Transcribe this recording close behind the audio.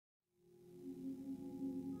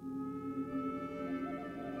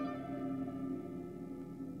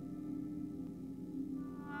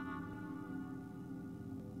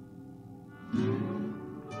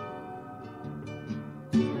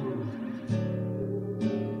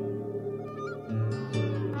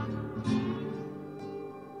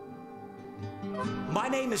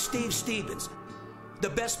name is Steve Stevens, the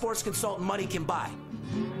best sports consultant money can buy.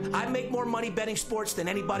 I make more money betting sports than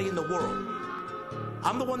anybody in the world.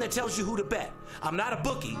 I'm the one that tells you who to bet. I'm not a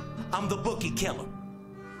bookie, I'm the bookie killer.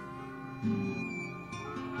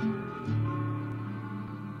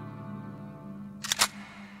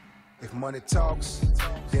 If money talks,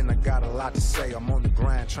 then I got a lot to say. I'm on the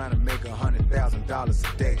grind trying to make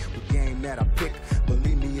 $100,000 a day. The game that I pick,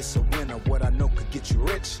 believe me, it's a winner. What I know could get you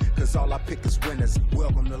rich, cause all I pick is winners.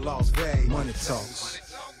 Welcome to Las Vegas. Money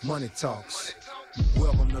talks, money talks.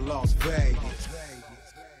 Welcome to Las Vegas.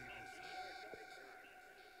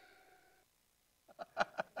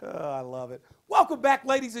 Oh, I love it. Welcome back,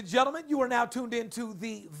 ladies and gentlemen. You are now tuned into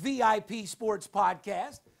the VIP Sports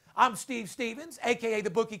Podcast. I'm Steve Stevens, a.k.a. the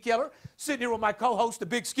Bookie Killer, sitting here with my co-host, the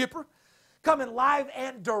Big Skipper, coming live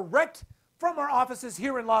and direct from our offices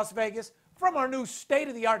here in Las Vegas, from our new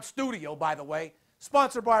state-of-the-art studio, by the way,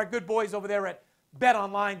 sponsored by our good boys over there at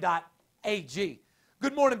betonline.ag.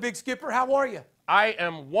 Good morning, Big Skipper. How are you? I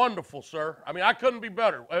am wonderful, sir. I mean, I couldn't be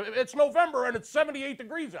better. It's November, and it's 78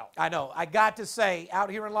 degrees out. I know. I got to say,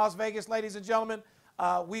 out here in Las Vegas, ladies and gentlemen,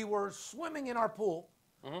 we were swimming in our pool.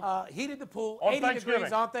 Heated the pool, on 80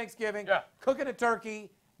 degrees on Thanksgiving, cooking a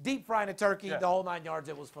turkey, deep frying a turkey, the whole 9 yards.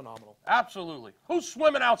 It was phenomenal. Absolutely. Who's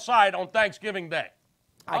swimming outside on Thanksgiving Day?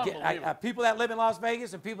 I get people that live in Las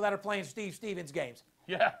Vegas and people that are playing Steve Stevens games.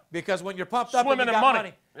 Yeah. Because when you're pumped up swimming and you got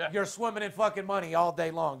money, yeah. You're swimming in fucking money all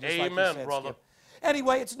day long. Just Amen, like you said, brother. Skip.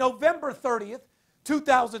 Anyway, it's November 30th,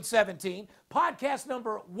 2017. Podcast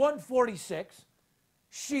number 146.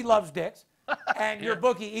 She loves dicks. And your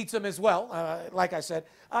bookie eats them as well, like I said.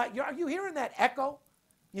 Are you hearing that echo?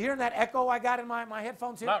 You hearing that echo I got in my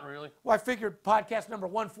headphones here? Not really. Well, I figured podcast number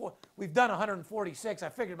we've done 146. I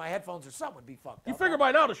figured my headphones or something would be fucked up. You figure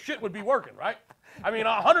by now the shit would be working, right? I mean,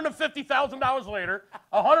 $150,000 later,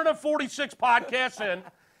 146 podcasts in,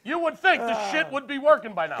 you would think the shit would be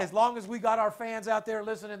working by now. As long as we got our fans out there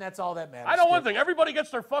listening, that's all that matters. I know one thing. Everybody gets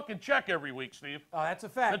their fucking check every week, Steve. Oh, that's a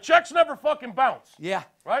fact. The checks never fucking bounce. Yeah.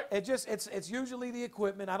 Right? It's usually the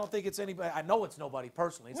equipment. I don't think it's anybody. I know it's nobody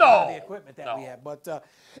personally. It's no. not the equipment that we have. But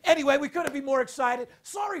anyway, we couldn't be more excited.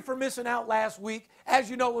 Sorry for missing out last week. As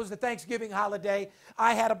you know, it was the Thanksgiving holiday.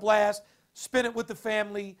 I had a blast. Spent it with the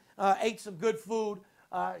family. Ate some good food.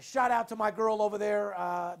 Shout out to my girl over there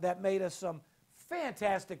that made us some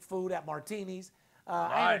fantastic food at Martini's.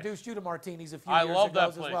 I introduced you to Martini's a few years ago love that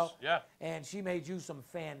as place. well. Yeah. And she made you some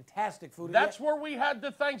fantastic food. That's where we had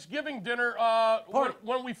the Thanksgiving dinner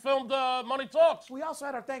when we filmed Money Talks. We also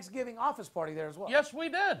had our Thanksgiving office party there as well. Yes, we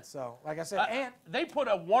did. So, like I said, and they put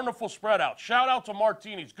a wonderful spread out. Shout out to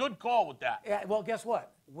Martini's. Good call with that. Yeah, well, guess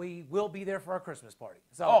what? We will be there for our Christmas party.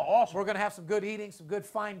 So awesome. We're going to have some good eating, some good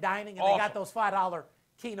fine dining, and awesome. They got those $5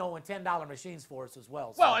 Keno and $10 machines for us as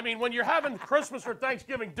well. So. Well, I mean, when you're having Christmas or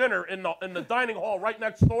Thanksgiving dinner in the dining hall right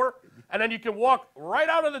next door, and then you can walk right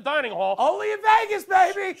out of the dining hall. Only in Vegas,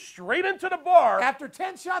 baby! Straight into the bar. After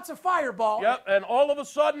 10 shots of Fireball. Yep, and all of a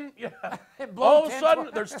sudden,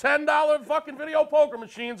 there's $10 fucking video poker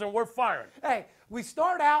machines, and we're firing. Hey, we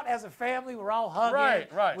start out as a family. We're all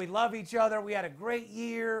hugging. Right. We love each other. We had a great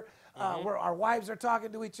year. Our wives are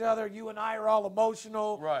talking to each other. You and I are all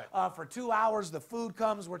emotional. Right. For 2 hours, the food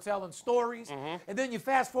comes. We're telling stories. And then you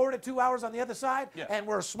fast forward at 2 hours on the other side, and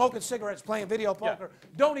we're smoking cigarettes, playing video poker.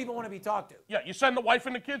 Don't even want to be talked to. Yeah, you send the wife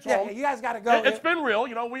and the kids home. Yeah, you guys got to go. It's been real.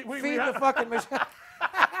 You know, we feed the fucking machine.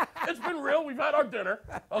 It's been real. We've had our dinner.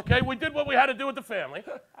 Okay, we did what we had to do with the family.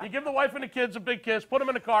 You give the wife and the kids a big kiss, put them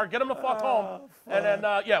in the car, get them the fuck home, and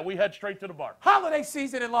then, we head straight to the bar. Holiday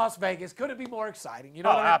season in Las Vegas. Couldn't be more exciting. You know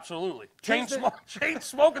what I mean? Absolutely. Chain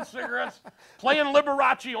smoking cigarettes, playing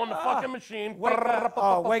Liberace on the fucking machine.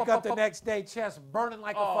 Wake up the next day, chest burning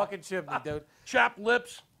like a fucking chimney, dude. Chapped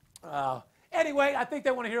lips. Anyway, I think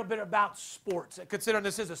they want to hear a bit about sports, considering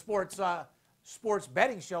this is a sports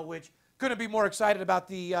betting show, which couldn't be more excited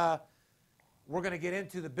about we're going to get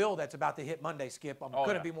into the bill that's about to hit Monday, Skip.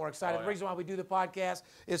 Couldn't be more excited. The reason why we do the podcast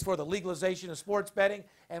is for the legalization of sports betting,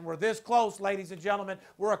 and we're this close, ladies and gentlemen.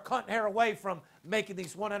 We're a cunt hair away from making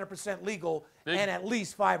these 100% legal in at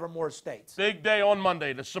least 5 or more states. Big day on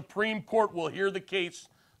Monday. The Supreme Court will hear the case.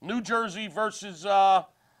 New Jersey versus the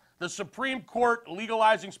Supreme Court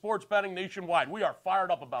legalizing sports betting nationwide. We are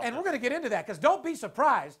fired up about this. And we're going to get into that, because don't be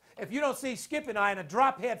surprised if you don't see Skip and I in a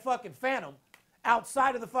drop-head fucking Phantom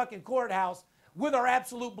outside of the fucking courthouse with our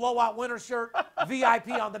absolute blowout winter shirt,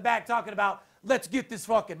 VIP on the back, talking about, let's get this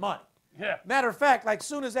fucking money. Yeah. Matter of fact, like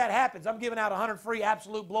soon as that happens, I'm giving out 100 free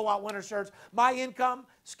absolute blowout winter shirts. My income,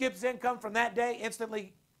 Skip's income from that day,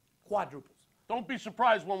 instantly quadruples. Don't be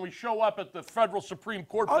surprised when we show up at the federal Supreme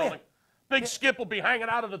Court building. Big Skip will be hanging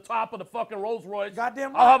out of the top of the fucking Rolls Royce.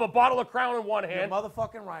 Goddamn I'll right. have a bottle of Crown in one You're hand.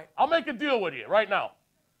 motherfucking right. I'll make a deal with you right now.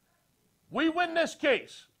 We win this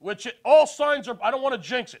case, which all signs are, I don't want to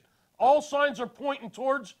jinx it, all signs are pointing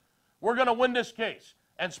towards we're going to win this case.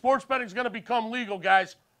 And sports betting is going to become legal,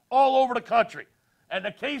 guys, all over the country. And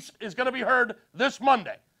the case is going to be heard this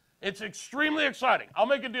Monday. It's extremely exciting. I'll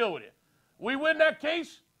make a deal with you. We win that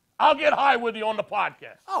case, I'll get high with you on the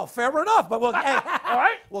podcast. Oh, fair enough. But we'll, hey, All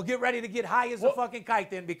right? we'll get ready to get high as a fucking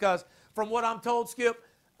kite then, because from what I'm told, Skip,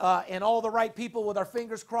 and all the right people with our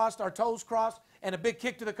fingers crossed, our toes crossed, and a big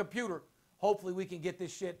kick to the computer, hopefully we can get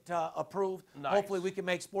this shit approved. Nice. Hopefully we can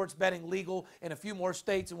make sports betting legal in a few more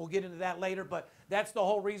states, and we'll get into that later. But that's the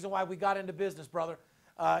whole reason why we got into business, brother,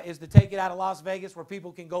 is to take it out of Las Vegas where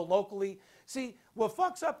people can go locally. See, what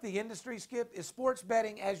fucks up the industry, Skip, is sports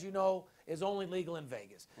betting, as you know, is only legal in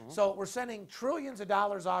Vegas. So we're sending trillions of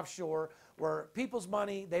dollars offshore where people's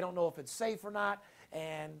money, they don't know if it's safe or not,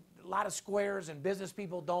 and a lot of squares and business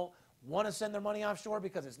people don't want to send their money offshore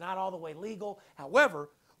because it's not all the way legal. However,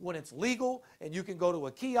 when it's legal and you can go to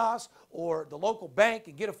a kiosk or the local bank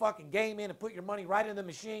and get a fucking game in and put your money right in the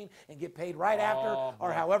machine and get paid right after,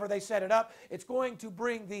 or however they set it up, it's going to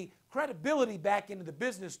bring the credibility back into the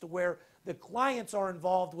business to where the clients are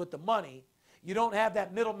involved with the money. You don't have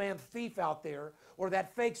that middleman thief out there or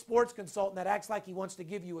that fake sports consultant that acts like he wants to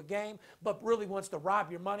give you a game but really wants to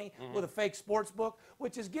rob your money with a fake sports book,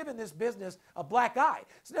 which has given this business a black eye.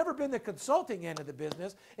 It's never been the consulting end of the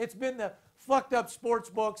business. It's been the fucked up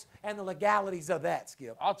sports books and the legalities of that,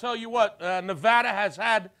 Skip. I'll tell you what, Nevada has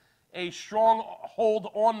had a strong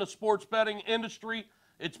hold on the sports betting industry.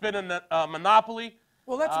 It's been a monopoly.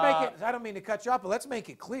 Well, let's make it, I don't mean to cut you off, but let's make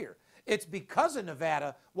it clear. It's because of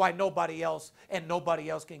Nevada why nobody else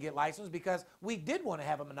can get licensed, because we did want to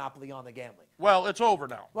have a monopoly on the gambling. Well, it's over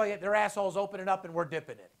now. Well, yeah, their assholes open it up and we're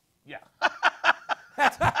dipping it. Yeah.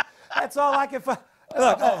 That's all I can find.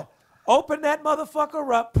 Look, open that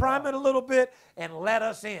motherfucker up, prime it a little bit, and let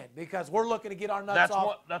us in, because we're looking to get our nuts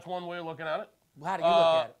off. That's one way of looking at it. How do you look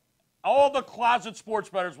at it? All the closet sports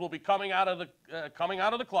bettors will be coming out of the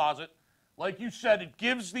closet. Like you said, it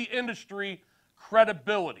gives the industry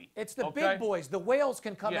credibility. It's the okay? big boys. The whales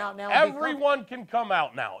can come out now. Everyone can come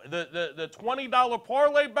out now. The $20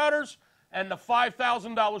 parlay bettors and the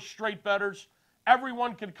 $5,000 straight bettors,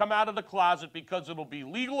 everyone can come out of the closet because it'll be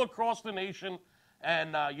legal across the nation,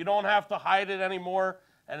 and you don't have to hide it anymore,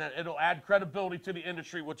 and it'll add credibility to the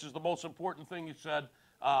industry, which is the most important thing you said,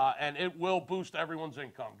 and it will boost everyone's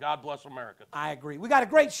income. God bless America. I agree. We got a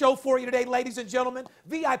great show for you today, ladies and gentlemen.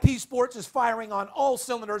 VIP Sports is firing on all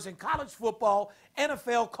cylinders in college football,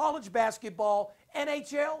 NFL, college basketball,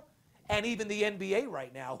 NHL, and even the NBA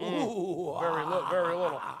right now. Ooh. Very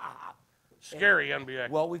little. Scary NBA.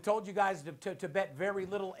 Well, we've told you guys to bet very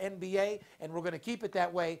little NBA, and we're going to keep it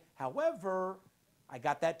that way. However, I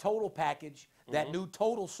got that total package, that new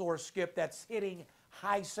total source, Skip, that's hitting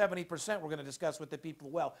high 70%. We're going to discuss with the people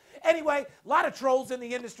well. Anyway, a lot of trolls in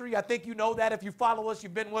the industry. I think you know that. If you follow us,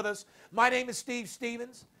 you've been with us. My name is Steve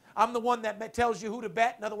Stevens. I'm the one that tells you who to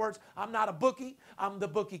bet. In other words, I'm not a bookie. I'm the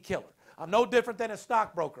bookie killer. I'm no different than a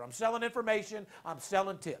stockbroker. I'm selling information. I'm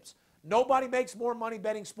selling tips. Nobody makes more money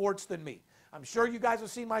betting sports than me. I'm sure you guys have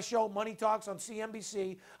seen my show, Money Talks, on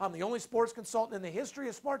CNBC. I'm the only sports consultant in the history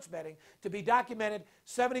of sports betting to be documented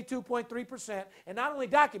 72.3%, and not only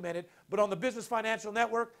documented, but on the Business Financial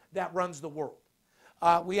Network that runs the world.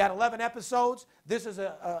 We had 11 episodes. This is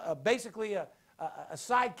basically a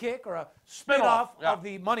sidekick or a spin-off of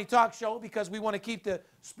the Money Talk show, because we want to keep the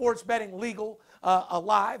sports betting legal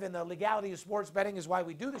alive, and the legality of sports betting is why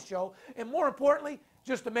we do the show. And more importantly,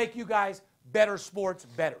 just to make you guys better sports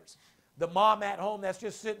bettors. The mom at home that's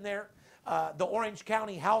just sitting there, the Orange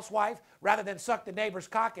County housewife, rather than suck the neighbor's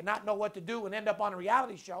cock and not know what to do and end up on a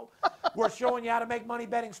reality show, we're showing you how to make money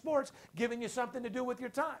betting sports, giving you something to do with your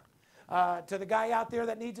time. To the guy out there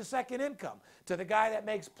that needs a second income, to the guy that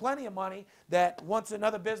makes plenty of money, that wants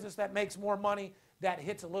another business that makes more money, that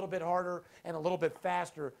hits a little bit harder and a little bit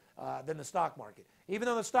faster than the stock market. Even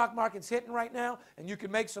though the stock market's hitting right now and you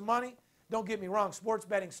can make some money, don't get me wrong, sports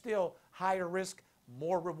betting's still higher risk,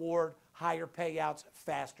 more reward, higher payouts,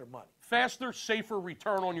 faster money. Faster, safer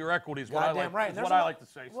return on your equity is what I like to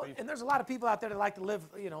say, well, Steve. and there's a lot of people out there that like to live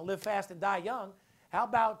fast and die young. How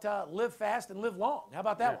about live fast and live long? How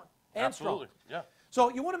about that one? And absolutely. strong. Yeah.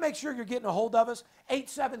 So you want to make sure you're getting a hold of us,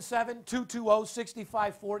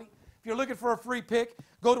 877-220-6540. If you're looking for a free pick,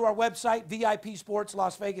 go to our website,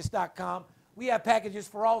 VIPSportsLasVegas.com. We have packages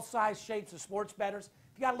for all size, shapes of sports bettors.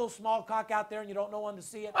 If you got a little small cock out there and you don't know when to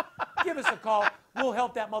see it, give us a call. We'll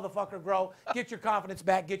help that motherfucker grow, get your confidence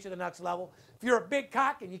back, get you to the next level. If you're a big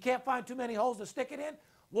cock and you can't find too many holes to stick it in,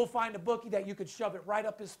 we'll find a bookie that you could shove it right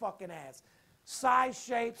up his fucking ass. Size,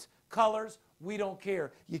 shapes, colors, we don't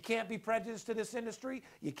care. You can't be prejudiced to this industry.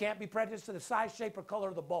 You can't be prejudiced to the size, shape, or color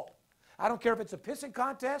of the ball. I don't care if it's a pissing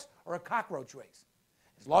contest or a cockroach race.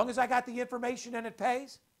 As long as I got the information and it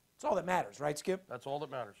pays, it's all that matters, right, Skip? That's all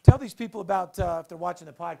that matters. Tell these people about if they're watching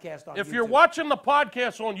the podcast on YouTube. If you're watching the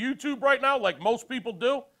podcast on YouTube right now, like most people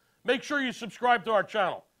do, make sure you subscribe to our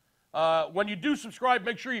channel. When you do subscribe,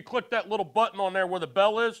 make sure you click that little button on there where the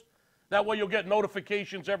bell is. That way you'll get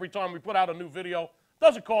notifications every time we put out a new video.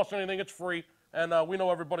 Doesn't cost anything. It's free, and we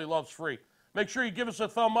know everybody loves free. Make sure you give us a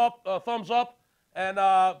thumbs up, and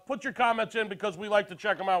put your comments in because we like to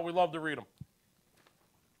check them out. We love to read them.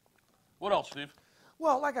 What else, Steve?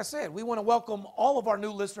 Well, like I said, we want to welcome all of our new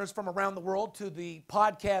listeners from around the world to the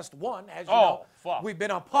Podcast One. As you know, we've been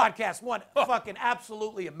on Podcast One. Fucking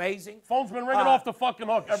absolutely amazing. Phone's been ringing off the fucking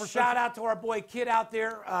hook ever since. Shout out to our boy Kid out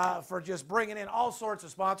there for just bringing in all sorts of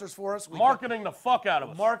sponsors for us. Marketing the fuck out of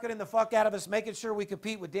us. Marketing the fuck out of us, making sure we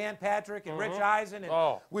compete with Dan Patrick and Rich Eisen.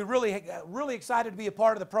 And we're really excited to be a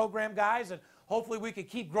part of the program, guys, and hopefully we can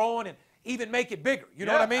keep growing and even make it bigger. You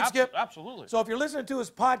know what I mean, Skip? Absolutely. So if you're listening to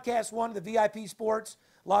us, Podcast One, the VIP Sports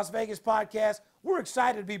Las Vegas podcast, we're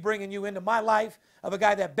excited to be bringing you into my life of a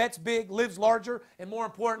guy that bets big, lives larger, and more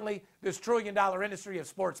importantly, this trillion-dollar industry of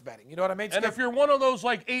sports betting. You know what I mean, Skip? And if you're one of those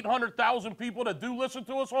like 800,000 people that do listen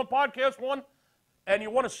to us on Podcast One, and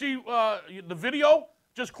you want to see the video,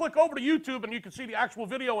 just click over to YouTube and you can see the actual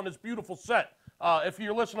video in this beautiful set. If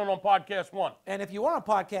you're listening on Podcast One. And if you are on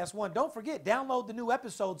Podcast One, don't forget, download the new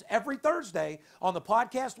episodes every Thursday on the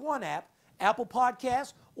Podcast One app, Apple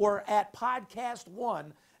Podcasts, or at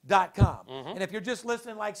podcastone.com. And if you're just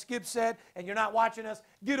listening, like Skip said, and you're not watching us,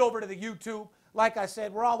 get over to the YouTube. Like I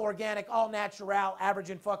said, we're all organic, all natural,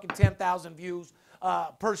 averaging fucking 10,000 views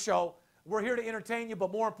per show. We're here to entertain you,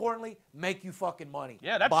 but more importantly, make you fucking money.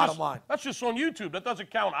 Yeah, that's bottom line. That's just on YouTube. That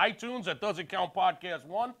doesn't count iTunes. That doesn't count Podcast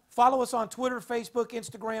One. Follow us on Twitter, Facebook,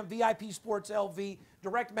 Instagram, VIP Sports LV.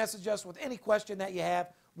 Direct message us with any question that you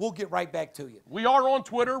have. We'll get right back to you. We are on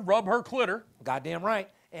Twitter, Rub Her Clitter. Goddamn right.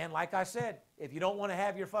 And like I said, if you don't want to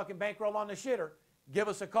have your fucking bankroll on the shitter, give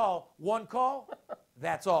us a call. One call,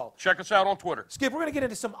 that's all. Check us out on Twitter. Skip, we're going to get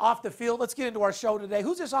into some off the field. Let's get into our show today.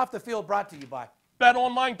 Who's this off the field brought to you by?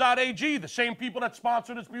 BetOnline.ag, the same people that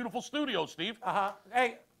sponsor this beautiful studio, Steve.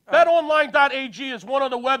 Hey. BetOnline.ag is one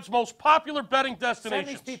of the web's most popular betting destinations.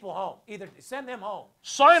 Send these people home. Either send them home.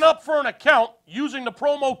 Sign up for an account using the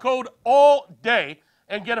promo code ALLDAY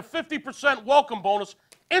and get a 50% welcome bonus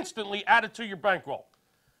instantly added to your bankroll.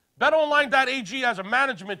 BetOnline.ag has a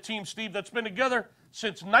management team, Steve, that's been together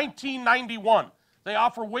since 1991. They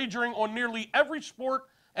offer wagering on nearly every sport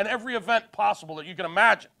and every event possible that you can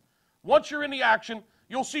imagine. Once you're in the action,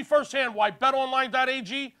 you'll see firsthand why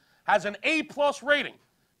BetOnline.ag has an A+ rating.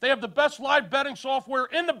 They have the best live betting software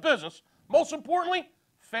in the business. Most importantly,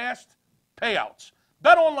 fast payouts.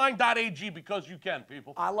 BetOnline.ag because you can,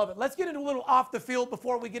 people. I love it. Let's get into a little off the field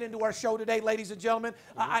before we get into our show today, ladies and gentlemen.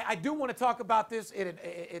 I do want to talk about this.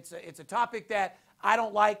 It's a topic that I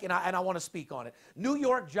don't like, and I want to speak on it. New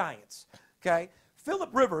York Giants, okay? Phillip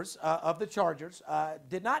Rivers of the Chargers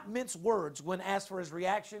did not mince words when asked for his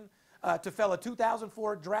reaction to fellow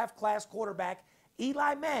 2004 draft class quarterback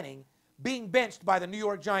Eli Manning being benched by the New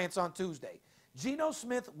York Giants on Tuesday. Geno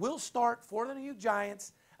Smith will start for the New York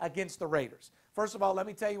Giants against the Raiders. First of all, let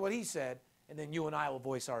me tell you what he said, and then you and I will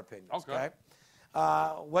voice our opinions. Okay?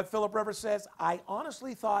 What Phillip Rivers says, I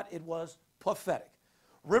honestly thought it was pathetic.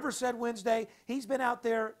 Rivers said Wednesday he's been out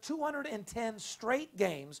there 210 straight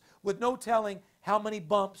games with no telling how many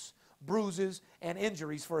bumps, bruises, and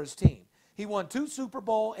injuries for his team. He won 2 Super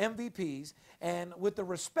Bowl MVPs, and with the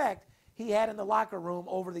respect he had in the locker room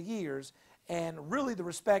over the years, and really the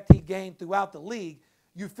respect he gained throughout the league,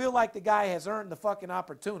 you feel like the guy has earned the fucking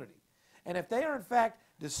opportunity. And if they are, in fact,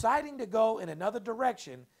 deciding to go in another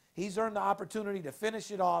direction, he's earned the opportunity to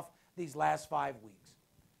finish it off these last 5 weeks.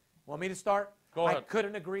 Want me to start? Go ahead. I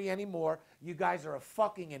couldn't agree anymore. You guys are a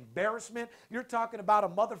fucking embarrassment. You're talking about a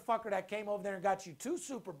motherfucker that came over there and got you 2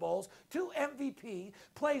 Super Bowls, 2 MVP,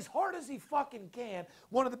 plays hard as he fucking can,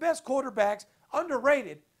 one of the best quarterbacks,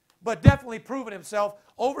 underrated, but definitely proven himself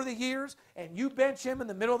over the years, and you bench him in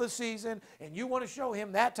the middle of the season, and you want to show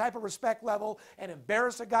him that type of respect level and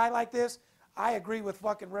embarrass a guy like this, I agree with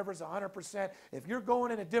fucking Rivers 100%. If you're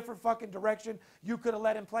going in a different fucking direction, you could have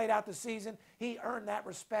let him play out the season. He earned that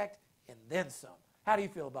respect and then some. How do you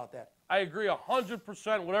feel about that? I agree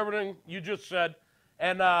 100% with everything you just said,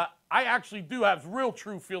 and I actually do have real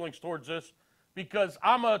true feelings towards this. because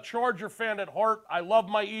I'm a Charger fan at heart. I love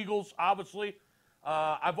my Eagles, obviously.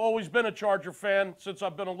 I've always been a Charger fan since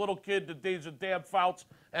I've been a little kid, the days of Dan Fouts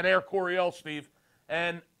and Air Coryell, Steve.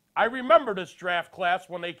 And I remember this draft class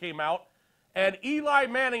when they came out. And Eli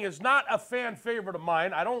Manning is not a fan favorite of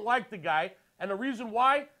mine. I don't like the guy. And the reason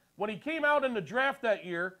why, when he came out in the draft that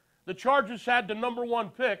year, the Chargers had the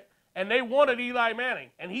 #1 pick, and they wanted Eli Manning.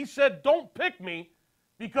 And he said, don't pick me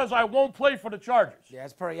because I won't play for the Chargers. Yeah,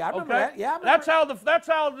 that's pretty. I remember that. Yeah, that's how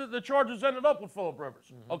the Chargers ended up with Phillip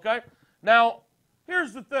Rivers. Okay? Now,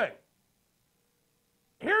 here's the thing.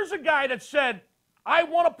 Here's a guy that said, I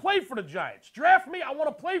want to play for the Giants. Draft me, I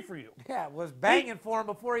want to play for you. Yeah, was banging for him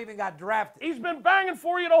before he even got drafted. He's been banging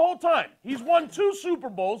for you the whole time. He's won 2 Super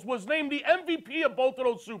Bowls, was named the MVP of both of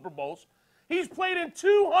those Super Bowls. He's played in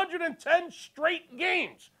 210 straight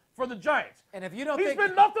games for the Giants. And if you don't he's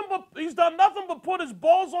done nothing but put his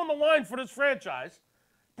balls on the line for this franchise,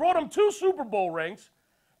 brought him 2 Super Bowl rings,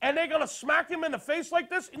 and they're going to smack him in the face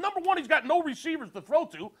like this? Number one, he's got no receivers to throw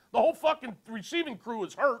to. The whole fucking receiving crew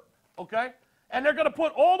is hurt, okay? And they're going to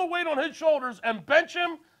put all the weight on his shoulders and bench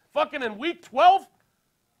him fucking in week 12?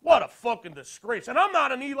 What a fucking disgrace. And I'm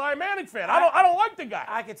not an Eli Manning fan. I don't like the guy.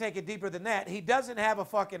 I can take it deeper than that. He doesn't have a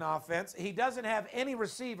fucking offense. He doesn't have any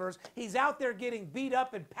receivers. He's out there getting beat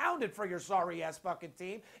up and pounded for your sorry-ass fucking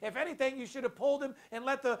team. If anything, you should have pulled him and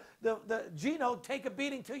let the Geno take a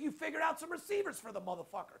beating till you figured out some receivers for the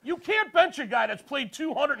motherfucker. You can't bench a guy that's played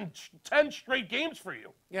 210 straight games for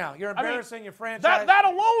you. Yeah, you're embarrassing your franchise. That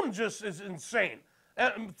alone just is insane.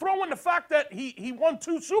 And throw in the fact that he won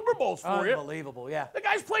 2 Super Bowls for you. Unbelievable, yeah. The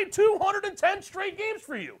guy's played 210 straight games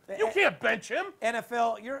for you. You can't bench him.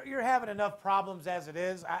 NFL, you're having enough problems as it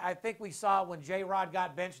is. I think we saw when J-Rod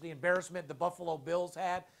got benched, the embarrassment the Buffalo Bills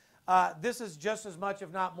had. This is just as much,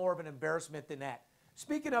 if not more, of an embarrassment than that.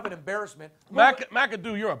 Speaking of an embarrassment.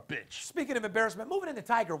 McAdoo, you're a bitch. Speaking of embarrassment, moving into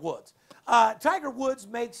Tiger Woods. Tiger Woods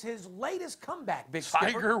makes his latest comeback, Big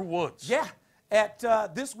Skipper. Tiger Woods. Yeah. At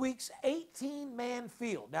this week's 18-man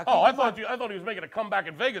field. Now, I thought he was making a comeback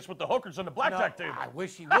in Vegas with the hookers and the blackjack table. I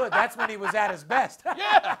wish he would. That's when he was at his best.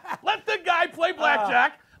 Yeah, let the guy play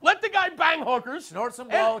blackjack. Let the guy bang hookers. Snort some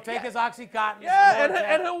blow, take his Oxycontin. Yeah,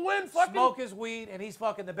 and he'll win. Smoke his weed, and he's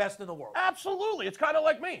fucking the best in the world. Absolutely. It's kind of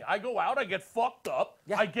like me. I go out, I get fucked up.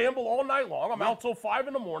 Yeah. I gamble all night long. I'm out till 5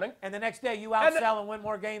 in the morning. And the next day, you outsell and win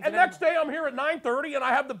more games. And next day, I'm here at 9:30, and I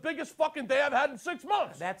have the biggest fucking day I've had in 6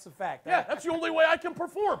 months. That's a fact. Yeah, that's the only way I can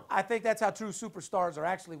perform. I think that's how true superstars are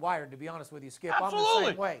actually wired, to be honest with you, Skip. Absolutely. I'm the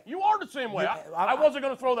same way. You are the same way. I wasn't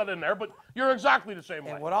going to throw that in there, but you're exactly the same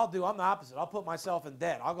way. And what I'll do, I'm the opposite. I'll put myself in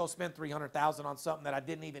debt. I'll go spend $300,000 on something that I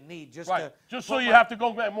didn't even need just so you have to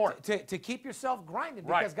go get more. To keep yourself grinding.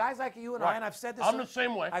 Because guys like you and I, and I've said this. I'm the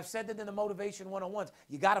same way. I've said it in the Motivation 101s.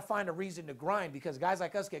 You got to find a reason to grind because guys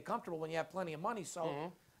like us get comfortable when you have plenty of money.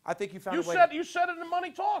 So I think you found a way. You said it in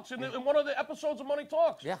Money Talks, in one of the episodes of Money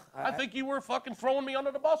Talks. Yeah. I think you were fucking throwing me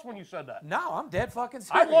under the bus when you said that. No, I'm dead fucking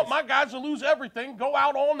serious. I want my guys to lose everything, go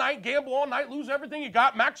out all night, gamble all night, lose everything you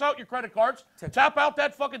got, max out your credit cards, tap out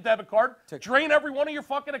that fucking debit card, drain every one of your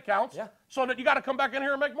fucking accounts, so that you got to come back in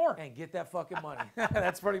here and make more. And get that fucking money.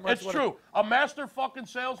 That's pretty much it's true. A master fucking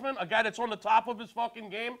salesman, a guy that's on the top of his fucking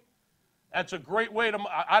game, that's a great way to,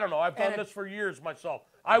 I don't know, I've done this for years myself.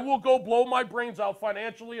 I will go blow my brains out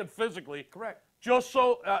financially and physically. Correct. Just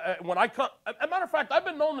so when I cut, as a matter of fact, I've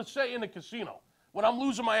been known to say in the casino, when I'm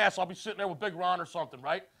losing my ass, I'll be sitting there with Big Ron or something,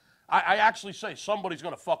 right? I actually say somebody's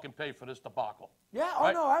going to fucking pay for this debacle. Yeah,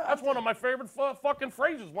 right? That's one of my favorite fucking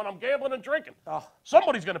phrases when I'm gambling and drinking.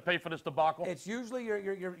 Somebody's going to pay for this debacle. It's usually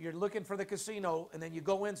you're looking for the casino and then you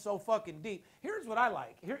go in so fucking deep. Here's what I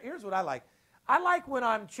like. Here's what I like. I like when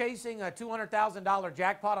I'm chasing a $200,000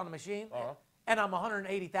 jackpot on a machine. And I'm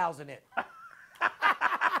 180,000 in.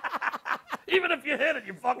 Even if you hit it,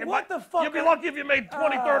 you fucking what the fuck? You'd be lucky if you made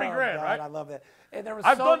 20, 30 grand, God, right? I love that. And there was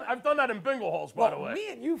I've done that in bingo halls, by the way.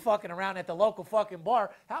 Me and you fucking around at the local fucking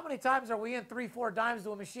bar. How many times are we in 3, 4 dimes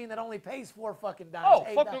to a machine that only pays 4 fucking dimes? Oh,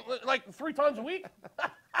 fucking like 3 times a week.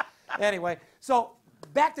 Anyway, so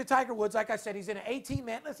back to Tiger Woods. Like I said, he's in an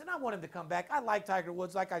 18-man. Listen, I want him to come back. I like Tiger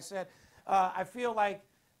Woods. Like I said, I feel like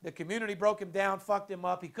the community broke him down, fucked him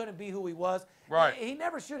up. He couldn't be who he was. Right. He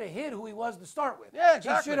never should have hid who he was to start with. Yeah,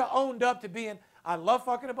 exactly. He should have owned up to being, I love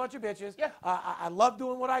fucking a bunch of bitches. Yeah. I love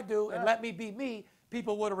doing what I do, and let me be me.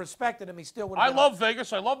 People would have respected him. He still would have. I love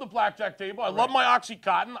Vegas. I love the blackjack table. I love my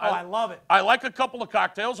Oxycontin. I love it. I like a couple of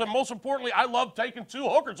cocktails, and most importantly, I love taking 2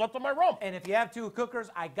 hookers up to my room. And if you have 2 cookers,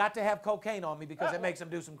 I got to have cocaine on me because it makes him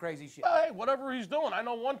do some crazy shit. Hey, whatever he's doing, I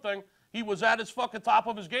know one thing. he was at his fucking top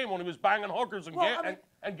of his game when he was banging hookers and,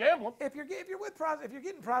 and gambling. If you're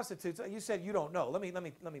getting prostitutes, you said you don't know. Let me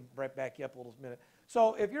back you up a little minute.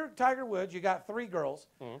 So if you're Tiger Woods, you got 3 girls.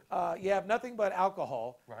 You have nothing but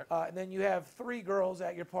alcohol. Right. And then you have 3 girls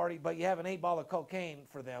at your party, but you have an 8-ball of cocaine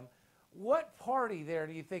for them. What party there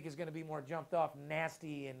do you think is going to be more jumped off,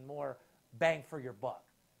 nasty, and more bang for your buck?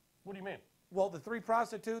 What do you mean? Well, the 3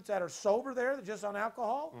 prostitutes that are sober there, just on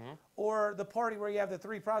alcohol, or the party where you have the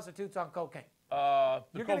 3 prostitutes on cocaine?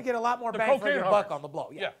 You're going to get a lot more bang for your buck on the blow.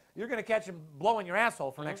 Yeah. You're going to catch them blowing your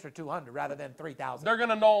asshole for an extra $200 rather than $3,000. They're going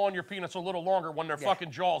to gnaw on your penis a little longer when their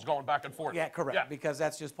fucking jaw's going back and forth. Yeah, correct. Because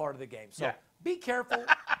that's just part of the game. So be careful.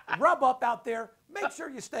 Rub up out there. Make sure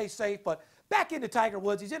you stay safe. But back into Tiger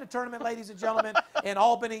Woods. He's in a tournament, ladies and gentlemen, in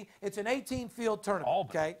Albany. It's an 18-field tournament.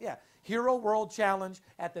 Albany. Okay. Yeah. Hero World Challenge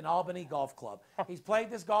at the Albany Golf Club. He's played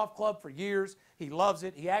this golf club for years. He loves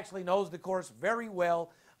it. He actually knows the course very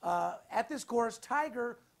well. At this course,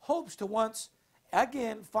 Tiger hopes to once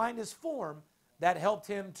again find his form that helped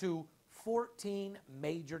him to 14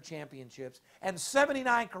 major championships and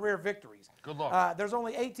 79 career victories. Good luck. There's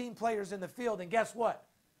only 18 players in the field, and guess what?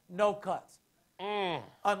 No cuts.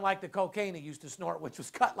 Unlike the cocaine he used to snort, which was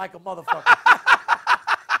cut like a motherfucker.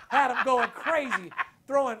 Had him going crazy.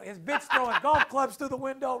 His bitch throwing golf clubs through the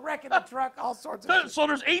window, wrecking the truck, all sorts of shit. So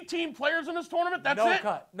there's 18 players in this tournament? That's no it?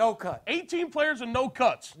 Cut. No cut. 18 players and no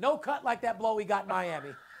cuts. No cut like that blow he got in Miami.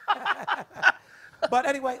 But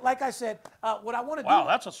anyway, like I said, what I want to do... Wow,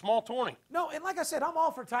 that's a small tourney. No, and like I said, I'm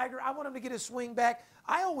all for Tiger. I want him to get his swing back.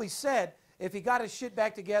 I always said if he got his shit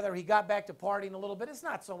back together, he got back to partying a little bit. It's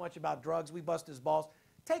not so much about drugs. We bust his balls.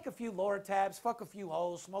 Take a few Lortabs, fuck a few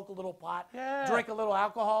hoes, smoke a little pot, drink a little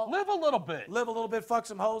alcohol. Live a little bit. Live a little bit, fuck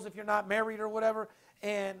some hoes if you're not married or whatever.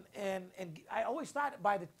 And I always thought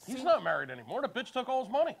by the... He's not married anymore. The bitch took all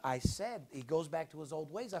his money. I said he goes back to his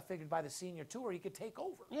old ways. I figured by the senior tour he could take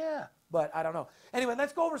over. Yeah. But I don't know. Anyway,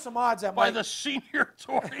 let's go over some odds that by the senior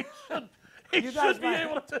tour, he should be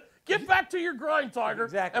able to get back to your grind, Tiger.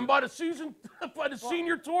 Exactly. And by the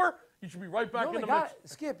senior tour, you should be right back in the mix.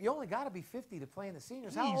 Skip, you only got to be 50 to play in the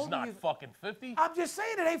seniors. He's not fucking 50. I'm just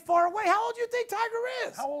saying it ain't far away. How old do you think Tiger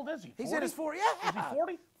is? How old is he? 40? He's in his 40s. Yeah. Is he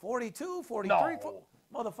 40? 42, 43. No.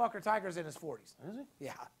 Motherfucker, Tiger's in his 40s. Is he?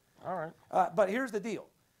 Yeah. All right. But here's the deal.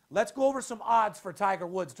 Let's go over some odds for Tiger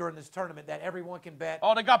Woods during this tournament that everyone can bet.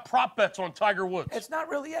 Oh, they got prop bets on Tiger Woods. It's not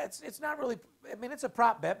really, it's not really, I mean, it's a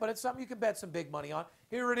prop bet, but it's something you can bet some big money on.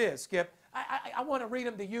 Here it is, Skip. I want to read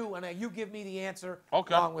them to you, and you give me the answer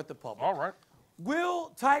along with the public. All right. Will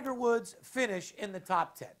Tiger Woods finish in the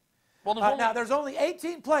top 10? Well, now, there's only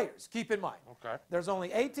 18 players, keep in mind. Okay. There's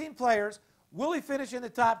only 18 players. Will he finish in the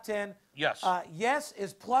top 10? Yes. Yes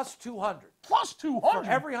is plus 200. Plus 200? For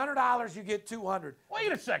every $100, you get 200.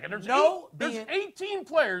 Wait a second. There's 18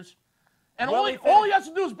 players, and all he has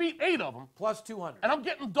to do is beat 8 of them. Plus 200. And I'm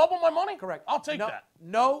getting double my money? Correct. I'll take that.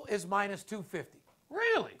 No is minus 250.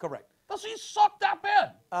 Really? Correct. Does he suck that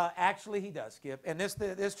bad? Actually, he does, Skip. And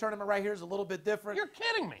this tournament right here is a little bit different. You're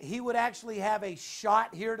kidding me. He would actually have a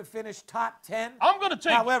shot here to finish top 10. I'm going to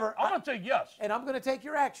take. However, I'm going to take yes. And I'm going to take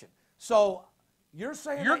your action. So you're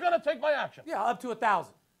saying you're going to take my action? Yeah, up to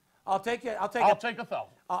 1,000. I'll take you. I'll take 1,000.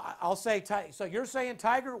 I'll say so. You're saying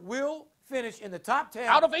Tiger will finish in the top 10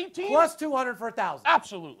 out of 18 plus 200 for 1,000.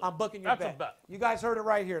 Absolutely. I'm booking your bet. That's a bet. You guys heard it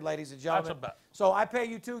right here, ladies and gentlemen. That's a bet. So I pay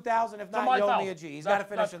you 2,000. If not, you owe me a G. He's got to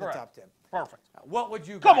finish in the top 10. Perfect. What would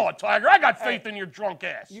you? Come on, Tiger. I got faith in your drunk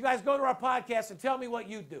ass. You guys go to our podcast and tell me what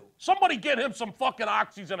you do. Somebody get him some fucking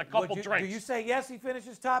oxys and a couple drinks. Do you say yes, he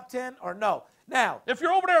finishes top 10, or no? Now, if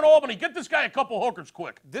you're over there in Albany, get this guy a couple hookers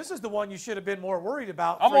quick. This is the one you should have been more worried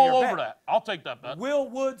about. I'm all over that. I'll take that bet. Will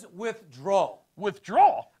Woods withdraw?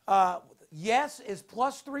 Withdraw? Yes is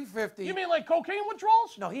plus 350. You mean like cocaine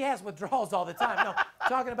withdrawals? No, he has withdrawals all the time. No,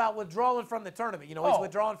 talking about withdrawing from the tournament. You know, he's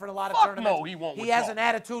withdrawing from a lot of tournaments. No, he won't. He has an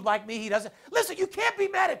attitude like me. He doesn't. Listen, you can't be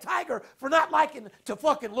mad at Tiger for not liking to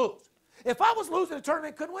fucking lose. If I was losing a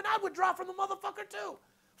tournament, couldn't win, I'd withdraw from the motherfucker too.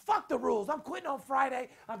 Fuck the rules. I'm quitting on Friday.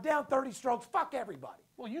 I'm down 30 strokes. Fuck everybody.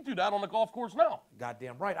 Well, you do that on the golf course now.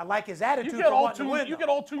 Goddamn right. I like his attitude. You get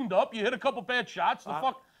all tuned up. You hit a couple bad shots.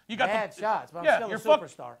 You got bad shots, but I'm still a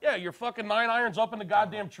superstar. Your fucking 9 irons up in the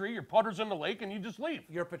goddamn tree. Your putter's in the lake, and you just leave.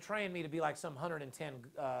 You're portraying me to be like some 110.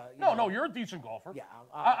 No, you're a decent golfer. Yeah,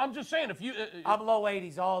 I'm just saying if you. I'm low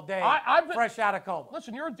 80s all day. Fresh out of coma.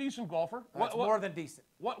 Listen, you're a decent golfer. That's more than decent.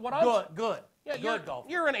 Good. Yeah, good golfer.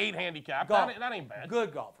 You're an 8 handicap. That ain't bad.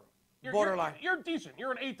 Good golfer. Borderline. You're decent.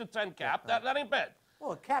 You're an 8 to 10 cap. That ain't bad.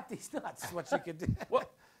 Well, cap these nuts is what you could do.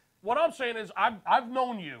 What I'm saying is I've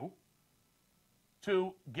known you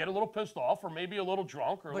to get a little pissed off or maybe a little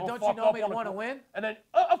drunk or a But little don't you fucked know up me? I on a want to court. win. And then,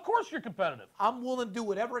 of course, you're competitive. I'm willing to do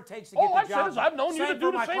whatever it takes to All get the I said job is done. I've known you to Same do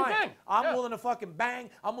for the my same clients. thing. I'm Yeah. willing to fucking bang.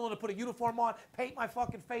 I'm willing to put a uniform on, paint my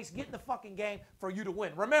fucking face, get in the fucking game for you to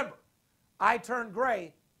win. Remember, I turned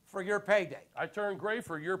gray for your payday. I turn gray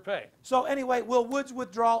for your pay. So anyway, will Woods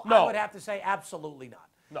withdraw? No. I would have to say absolutely not.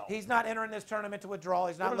 No. He's not entering this tournament to withdraw.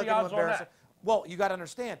 He's not What are the looking to odds on embarrass that? it. Well, you got to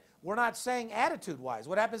understand, we're not saying attitude-wise.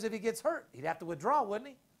 What happens if he gets hurt? He'd have to withdraw, wouldn't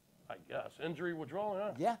he? I guess. Injury withdrawal,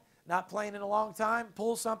 yeah. Yeah. Not playing in a long time,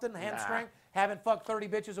 pull something, hamstring, haven't fucked 30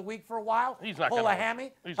 bitches a week for a while, He's not pull gonna, a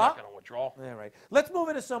hammy. He's Huh? not going to withdraw. All right. Let's move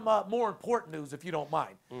into some more important news, if you don't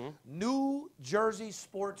mind. Mm-hmm. New Jersey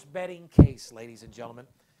sports betting case, ladies and gentlemen.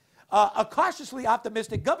 A cautiously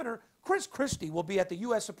optimistic Governor Chris Christie will be at the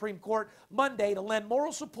U.S. Supreme Court Monday to lend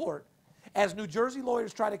moral support as New Jersey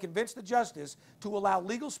lawyers try to convince the justice to allow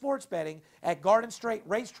legal sports betting at Garden State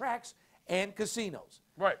racetracks and casinos.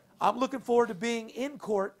 Right. I'm looking forward to being in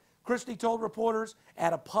court, Christie told reporters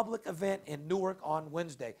at a public event in Newark on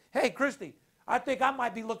Wednesday. Hey, Christie, I think I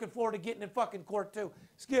might be looking forward to getting in fucking court too.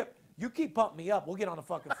 Skip, you keep pumping me up. We'll get on a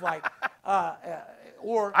fucking flight.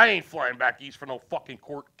 Or I ain't flying back east for no fucking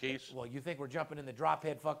court case. well, you think we're jumping in the drop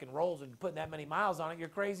head fucking rolls and putting that many miles on it? You're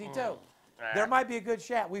crazy too. Nah. There might be a good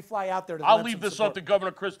shot. We fly out there to I'll lend leave some this support. up to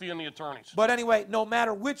Governor Christie and the attorneys. But anyway, no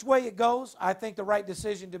matter which way it goes, I think the right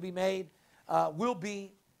decision to be made will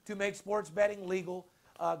be to make sports betting legal.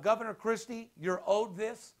 Governor Christie, you're owed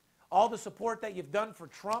this. All the support that you've done for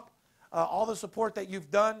Trump, all the support that you've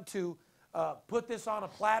done to put this on a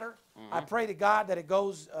platter. I pray to God that it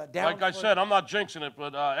goes down. Like I said, I'm not jinxing it,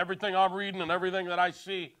 but everything I'm reading and everything that I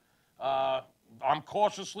see, I'm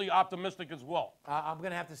cautiously optimistic as well. I'm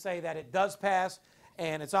going to have to say that it does pass,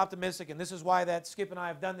 and it's optimistic, and this is why that Skip and I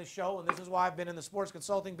have done this show, and this is why I've been in the sports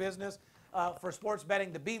consulting business for sports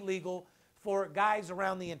betting to be legal for guys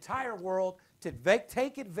around the entire world to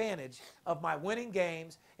take advantage of my winning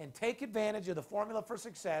games and take advantage of the formula for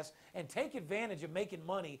success and take advantage of making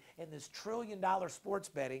money in this trillion-dollar sports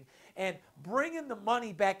betting and bringing the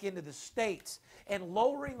money back into the states and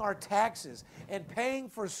lowering our taxes and paying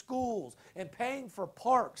for schools and paying for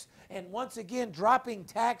parks and once again dropping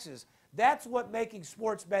taxes. That's what making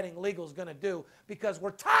sports betting legal is going to do because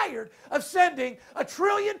we're tired of sending $1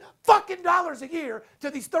 trillion fucking dollars a year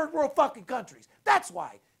to these third world fucking countries. That's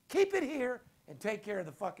why. Keep it here and take care of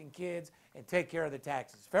the fucking kids and take care of the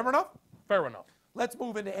taxes. Fair enough? Fair enough. Let's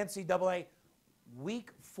move into NCAA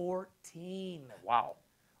Week 14. Wow.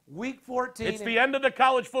 Week 14. It's the end of the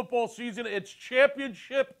college football season. It's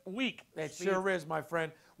championship week. It Steve. sure is, my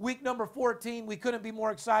friend. Week number 14, we couldn't be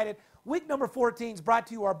more excited. Week number 14 is brought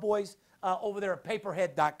to you our boys over there at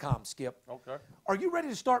paperhead.com, Skip. Okay. Are you ready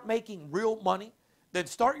to start making real money? Then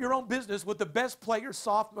start your own business with the best player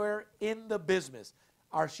software in the business.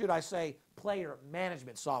 Or should I say player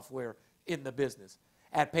management software in the business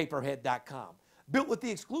at paperhead.com. Built with the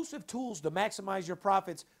exclusive tools to maximize your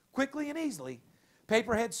profits quickly and easily,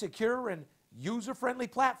 Paperhead's secure and user-friendly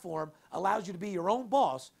platform allows you to be your own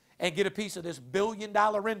boss and get a piece of this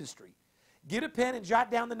billion-dollar industry. Get a pen and jot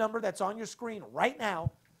down the number that's on your screen right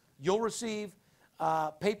now. You'll receive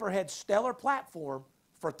Paperhead's stellar platform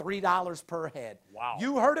for $3 per head. Wow.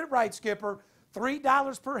 You heard it right, Skipper.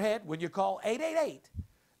 $3 per head when you call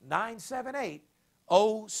 888-978-07,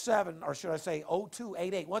 or should I say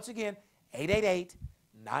 0288. Once again,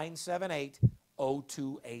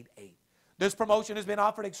 888-978-0288. This promotion has been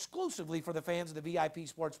offered exclusively for the fans of the VIP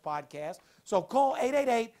Sports Podcast. So call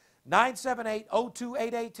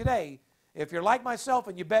 888-978-0288 today. If you're like myself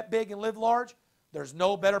and you bet big and live large, there's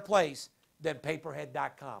no better place than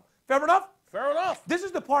paperhead.com. Fair enough? Fair enough. This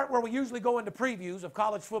is the part where we usually go into previews of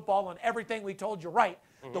college football and everything we told you right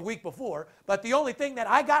the week before. But the only thing that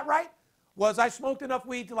I got right was I smoked enough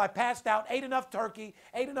weed till I passed out, ate enough turkey,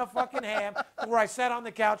 ate enough fucking ham, to where I sat on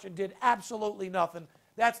the couch and did absolutely nothing.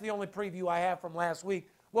 That's the only preview I have from last week.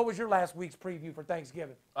 What was your last week's preview for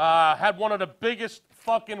Thanksgiving? Had one of the biggest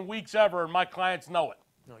fucking weeks ever, and my clients know it.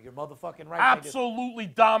 No, you're motherfucking right. Absolutely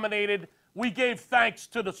dominated. We gave thanks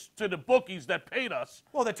to the bookies that paid us.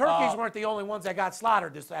 Well, the turkeys weren't the only ones that got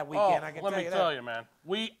slaughtered that weekend. I can let tell me you tell that. you, man.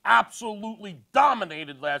 We absolutely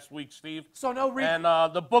dominated last week, Steve. So no And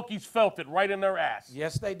the bookies felt it right in their ass.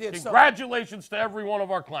 Yes, they did. So Congratulations to every one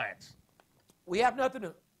of our clients. we have nothing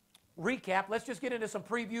to recap. Let's just get into some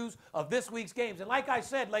previews of this week's games. And like I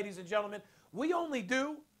said, ladies and gentlemen, we only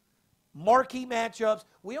do marquee matchups.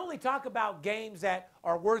 We only talk about games that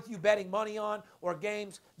are worth you betting money on or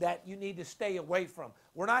games that you need to stay away from.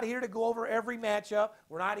 We're not here to go over every matchup.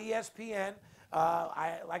 We're not ESPN.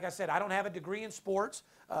 Like I said, I don't have a degree in sports.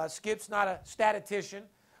 Skip's not a statistician.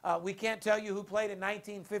 We can't tell you who played in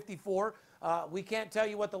 1954. We can't tell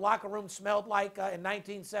you what the locker room smelled like in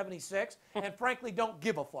 1976, and frankly, don't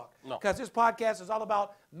give a fuck. Because this podcast is all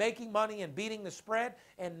about making money and beating the spread,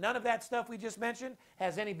 and none of that stuff we just mentioned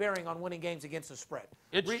has any bearing on winning games against the spread.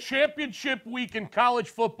 It's championship week in college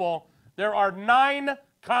football. There are 9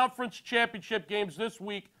 conference championship games this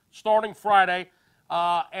week, starting Friday,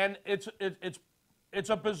 and it's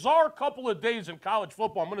a bizarre couple of days in college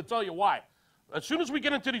football. I'm going to tell you why. As soon as we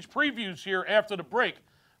get into these previews here after the break,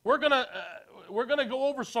 we're gonna go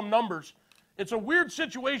over some numbers. It's a weird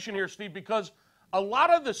situation here, Steve, because a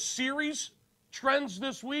lot of the series trends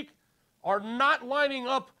this week are not lining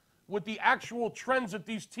up with the actual trends that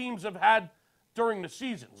these teams have had during the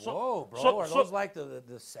season. Whoa, bro! Are those like the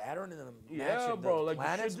Saturn and the yeah, bro? Like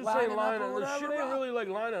planets shit just ain't lining up? This shit ain't really like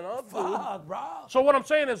lining up, Fuck, bro. So what I'm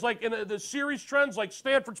saying is, like in the series trends, like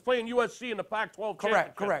Stanford's playing USC in the Pac-12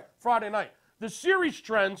 championship correct. Friday night. The series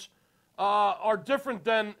trends are different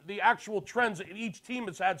than the actual trends that each team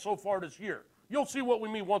has had so far this year. You'll see what we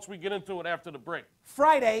mean once we get into it after the break.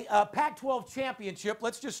 Friday, Pac-12 championship.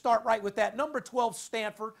 Let's just start right with that. Number 12,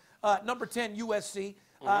 Stanford. Number 10, USC.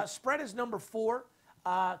 Spread is number 4.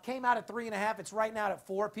 Came out at 3.5. It's right now at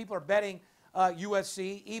 4. People are betting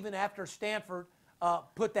USC, even after Stanford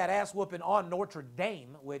put that ass whooping on Notre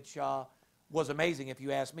Dame, which was amazing if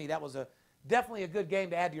you ask me. That was definitely a good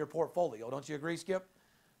game to add to your portfolio. Don't you agree, Skip?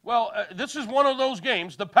 Well, this is one of those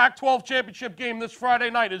games. The Pac-12 championship game this Friday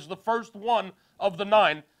night is the first one of the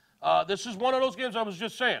 9. This is one of those games I was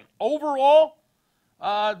just saying. Overall,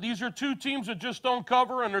 these are 2 teams that just don't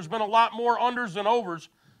cover, and there's been a lot more unders than overs.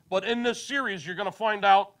 But in this series, you're going to find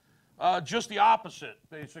out just the opposite,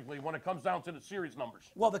 basically, when it comes down to the series numbers.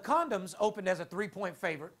 Well, the Condoms opened as a 3-point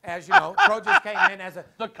favorite, as you know. Trojans came in as a...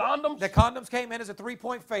 The Condoms? The Condoms came in as a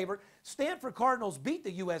 3-point favorite. Stanford Cardinals beat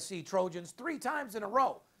the USC Trojans 3 times in a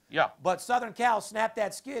row. Yeah. But Southern Cal snapped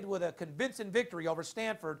that skid with a convincing victory over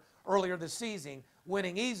Stanford earlier this season,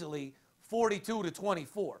 winning easily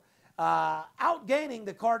 42-24. Outgaining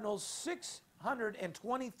the Cardinals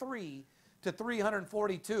 623 to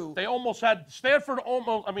 342. They almost had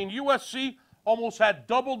USC almost had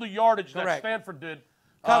double the yardage that Stanford did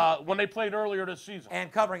when they played earlier this season.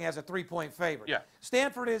 And covering as a 3-point favorite. Yeah.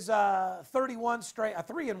 Stanford is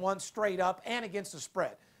 3-1 straight up and against the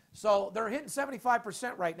spread. So they're hitting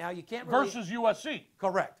 75% right now. You can't really... Versus USC.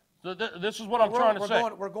 Correct. So this is what I'm trying to say.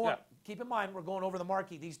 We're going. Keep in mind, we're going over the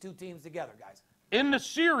marquee, these 2 teams together, guys. In the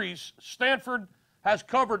series, Stanford has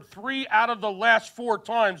covered 3 out of the last 4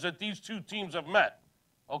 times that these 2 teams have met,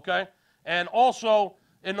 okay? And also,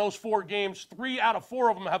 in those 4 games, 3 out of 4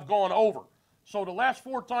 of them have gone over. So the last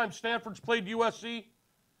 4 times Stanford's played USC,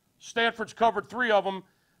 Stanford's covered 3 of them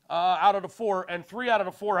out of the 4, and 3 out of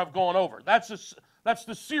the 4 have gone over. That's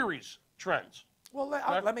the series trends. Well,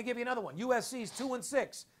 let me give you another one. USC's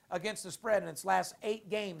 2-6 against the spread in its last 8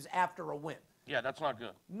 games after a win. Yeah, that's not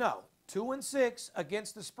good. No, 2-6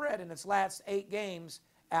 against the spread in its last 8 games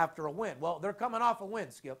after a win. Well, they're coming off a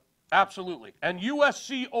win, Skip. Absolutely. And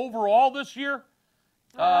USC overall this year,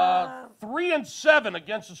 3-7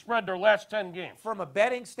 against the spread their last 10 games. From a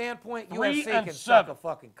betting standpoint, USC can suck a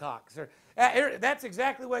fucking cock. That's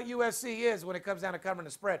exactly what USC is when it comes down to covering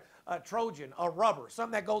the spread. A Trojan, a rubber,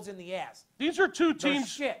 something that goes in the ass. These are 2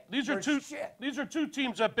 teams. These are 2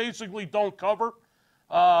 teams that basically don't cover,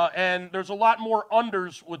 and there's a lot more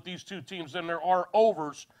unders with these 2 teams than there are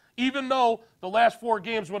overs. Even though the last 4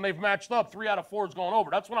 games when they've matched up, 3 out of 4 has gone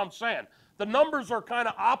over. That's what I'm saying. The numbers are kind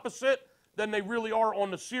of opposite than they really are on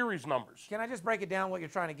the series numbers. Can I just break it down what you're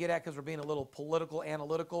trying to get at, because we're being a little political,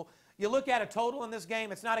 analytical? You look at a total in this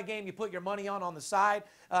game. It's not a game you put your money on the side.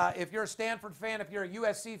 If you're a Stanford fan, if you're a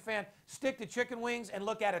USC fan, stick to chicken wings and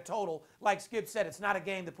look at a total. Like Skip said, it's not a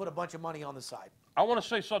game to put a bunch of money on the side. I want to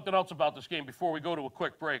say something else about this game before we go to a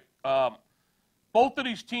quick break. Both of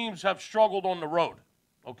these teams have struggled on the road,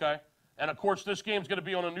 okay? And, of course, this game's going to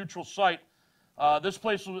be on a neutral site.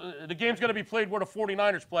 The game's going to be played where the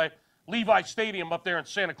 49ers play, Levi Stadium up there in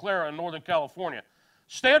Santa Clara in Northern California.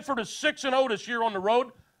 Stanford is 6-0 this year on the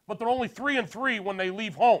road, but they're only 3-3 when they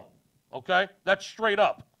leave home, okay? That's straight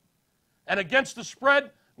up. And against the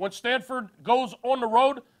spread, when Stanford goes on the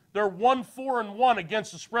road, they're 1-4-1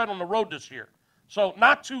 against the spread on the road this year. So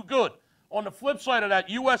not too good. On the flip side of that,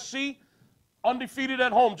 USC, undefeated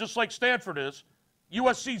at home, just like Stanford is.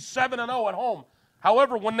 USC's 7-0 at home.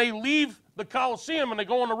 However, when they leave the Coliseum and they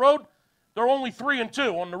go on the road, they're only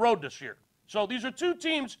 3-2 on the road this year. So these are 2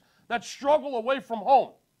 teams that struggle away from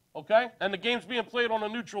home, okay? And the game's being played on a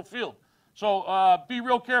neutral field. So be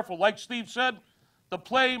real careful. Like Steve said, the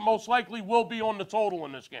play most likely will be on the total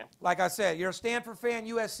in this game. Like I said, you're a Stanford fan,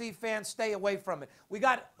 USC fan, stay away from it. We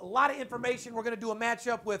got a lot of information. We're going to do a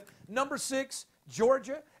matchup with number 6,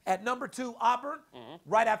 Georgia, at number 2, Auburn,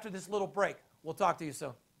 right after this little break. We'll talk to you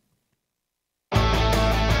soon.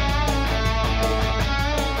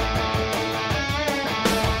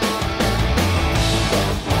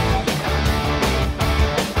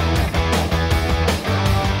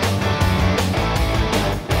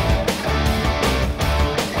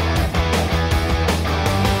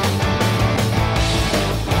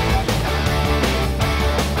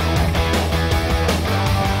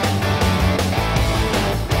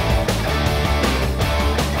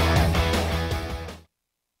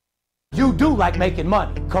 You do like making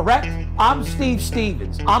money, correct? I'm Steve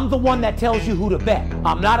Stevens. I'm the one that tells you who to bet.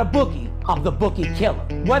 I'm not a bookie. I'm the bookie killer.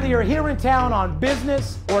 Whether you're here in town on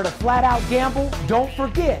business or to flat out gamble, don't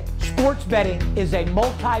forget, sports betting is a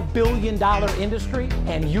multi-billion-dollar industry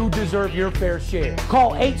and you deserve your fair share.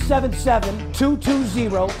 Call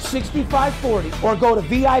 877-220-6540 or go to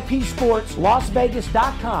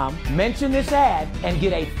VIPSportsLasVegas.com, mention this ad, and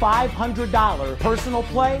get a $500 personal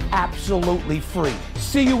play absolutely free.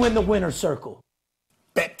 See you in the winner's circle.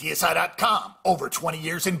 BetDSI.com. Over 20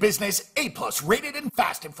 years in business, A+ rated and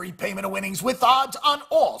fast and free payment of winnings with odds on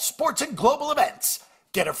all sports and global events.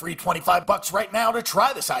 Get a free $25 right now to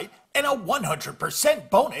try the site and a 100%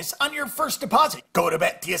 bonus on your first deposit. Go to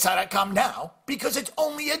BetDSI.com now because it's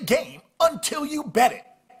only a game until you bet it.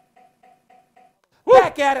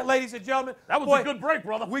 Back at it, ladies and gentlemen. That was a good break,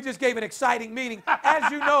 brother. We just gave an exciting meeting. As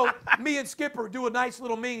you know, me and Skipper do a nice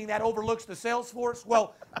little meeting that overlooks the sales force.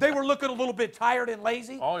 Well, they were looking a little bit tired and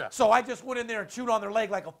lazy. Oh, yeah. So I just went in there and chewed on their leg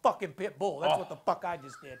like a fucking pit bull. That's what the fuck I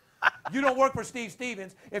just did. You don't work for Steve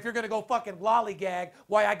Stevens if you're going to go fucking lollygag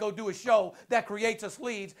while I go do a show that creates us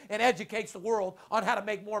leads and educates the world on how to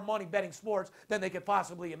make more money betting sports than they could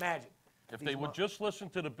possibly imagine. If they would just listen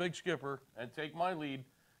to the big skipper and take my lead,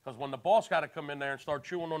 because when the boss got to come in there and start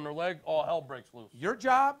chewing on their leg, all hell breaks loose. Your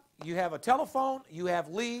job, you have a telephone, you have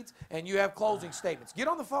leads, and you have closing statements. Get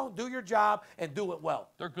on the phone, do your job, and do it well.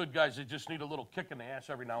 They're good guys. They just need a little kick in the ass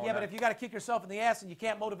every now and then. Yeah, but if you got to kick yourself in the ass and you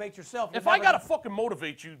can't motivate yourself. If I got to fucking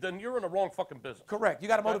motivate you, then you're in the wrong fucking business. Correct. You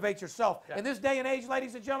got to motivate yourself. Okay. In this day and age,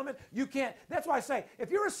 ladies and gentlemen, you can't. That's why I say, if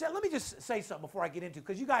you're a let me just say something before I get into,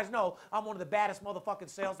 because you guys know I'm one of the baddest motherfucking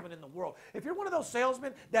salesmen in the world. If you're one of those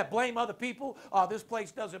salesmen that blame other people, this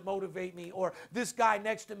place doesn't motivate me, or this guy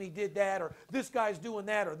next to me did that, or this guy's doing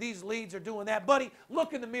that, or these leads are doing that, buddy,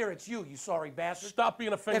 look in the mirror. It's you sorry bastard. Stop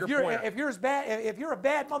being a finger pointer. If you're a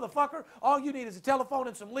bad motherfucker, all you need is a telephone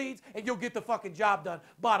and some leads, and you'll get the fucking job done.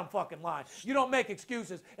 Bottom fucking line. You don't make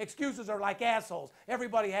excuses. Excuses are like assholes.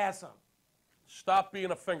 Everybody has some. Stop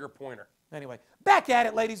being a finger pointer. Anyway, back at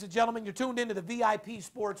it, ladies and gentlemen. You're tuned into the VIP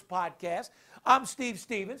Sports Podcast. I'm Steve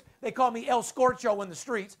Stevens. They call me El Scorcho in the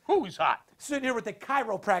streets. Ooh, he's hot. Sitting here with the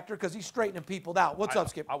chiropractor because he's straightening people out. What's up,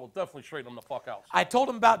 Skip? I will definitely straighten him the fuck out. I told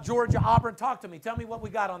him about Georgia Auburn. Talk to me. Tell me what we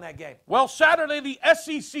got on that game. Well, Saturday, the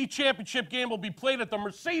SEC championship game will be played at the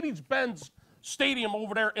Mercedes-Benz Stadium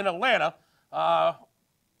over there in Atlanta.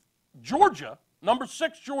 Georgia, number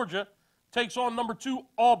 6 Georgia, takes on number 2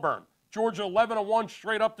 Auburn. Georgia 11-1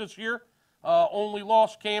 straight up this year. Only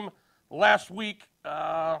loss came last week.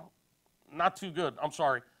 Not too good. I'm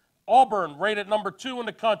sorry. Auburn rated number 2 in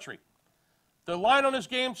the country. The line on this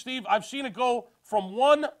game, Steve, I've seen it go from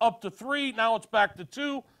 1 up to 3. Now it's back to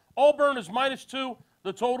 2. Auburn is -2.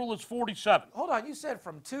 The total is 47. Hold on. You said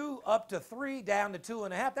from 2 up to 3 down to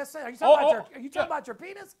 2.5. That's it. Are you talking about your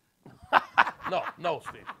penis? No,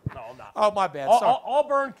 Steve. No, I'm not. Oh, my bad. Sorry.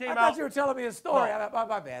 Auburn came out. I thought you were telling me a story. No.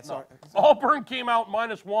 My bad. Sorry. Auburn came out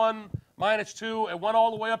 -1, -2. It went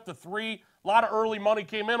all the way up to 3. A lot of early money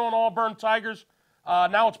came in on Auburn Tigers.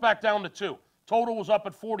 Now it's back down to 2. Total was up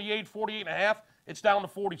at 48, 48.5. It's down to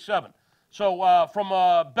 47. So from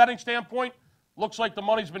a betting standpoint, looks like the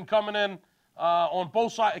money's been coming in on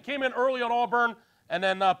both sides. It came in early on Auburn, and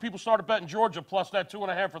then people started betting Georgia plus that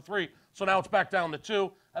 2.5 for 3. So now it's back down to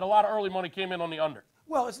 2, and a lot of early money came in on the under.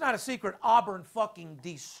 Well, it's not a secret. Auburn fucking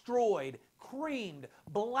destroyed, creamed,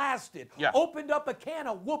 blasted, Yeah. opened up a can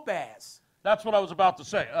of whoop ass. That's what I was about to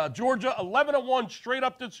say. Georgia 11-1 straight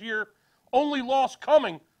up this year. Only loss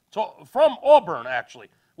coming from Auburn, actually,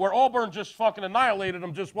 where Auburn just fucking annihilated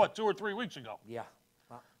them just, 2 or 3 weeks ago. Yeah.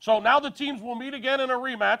 So now the teams will meet again in a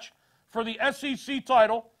rematch for the SEC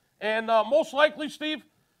title. And most likely, Steve,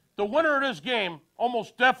 the winner of this game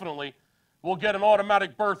almost definitely will get an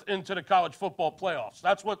automatic berth into the college football playoffs.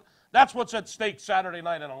 That's what's at stake Saturday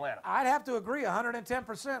night in Atlanta. I'd have to agree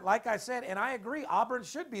 110%. Like I said, and I agree, Auburn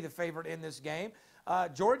should be the favorite in this game.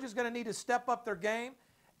 Georgia's going to need to step up their game.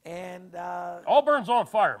 And Auburn's on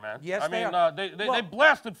fire, man. Yes, I they mean, are. they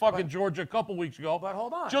blasted fucking Georgia a couple weeks ago. But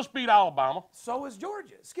hold on. Just beat Alabama. So is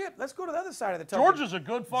Georgia. Skip, let's go to the other side of the token. Georgia's a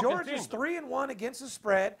good fucking Georgia's team. 3-1 against the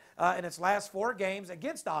spread in its last 4 games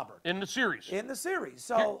against Auburn. In the series. In the series.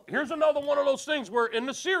 So Here's another one of those things where in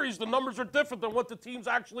the series the numbers are different than what the team's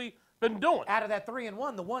actually been doing. out of that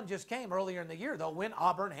 3-1, the one just came earlier in the year, though, when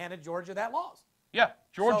Auburn handed Georgia that loss. Yeah,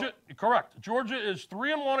 Georgia, correct. Georgia is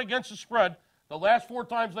 3-1 against the spread the last 4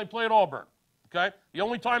 times they played Auburn. Okay? The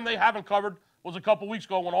only time they haven't covered was a couple weeks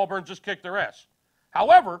ago when Auburn just kicked their ass.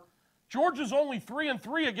 However, Georgia's only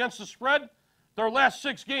 3-3 against the spread their last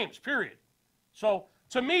 6 games, period. So,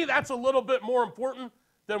 to me, that's a little bit more important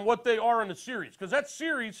than what they are in the series, because that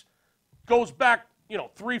series goes back,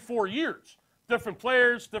 3-4 years. Different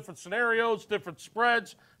players, different scenarios, different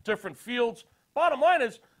spreads, different fields. Bottom line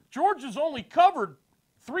is, Georgia's only covered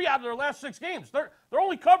 3 out of their last 6 games. They're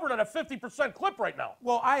only covered at a 50% clip right now.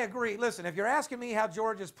 Well, I agree. Listen, if you're asking me how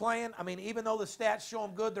Georgia's playing, I mean, even though the stats show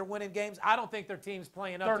them good, they're winning games, I don't think their team's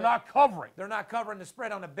playing up. They're not covering. They're not covering the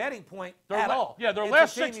spread on a betting point At all. Yeah, their It's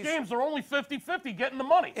last a team 6 games, they're only 50-50 getting the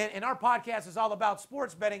money. And our podcast is all about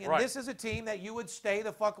sports betting, and Right. this is a team that you would stay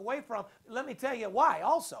the fuck away from. Let me tell you why.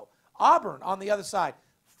 Also, Auburn on the other side,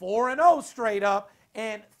 4-0 straight up,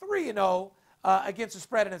 and 3-0 against the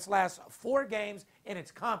spread in its last 4 games in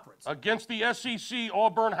its conference. Against the SEC,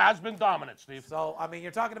 Auburn has been dominant, Steve. So, I mean,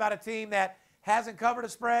 you're talking about a team that hasn't covered a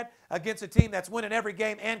spread against a team that's winning every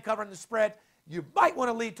game and covering the spread. You might want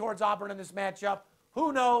to lead towards Auburn in this matchup.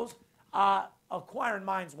 Who knows? Acquiring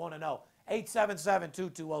minds want to know.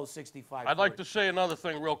 877-220-6540. I'd like to say another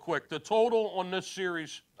thing real quick. The total on this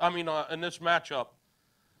series, in this matchup,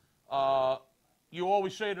 you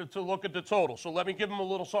always say to look at the total. So let me give them a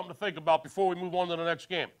little something to think about before we move on to the next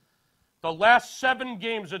game. The last 7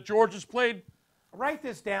 games that Georgia's played, Write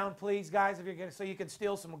this down, please, guys, if you're gonna, so you can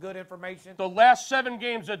steal some good information. the last 7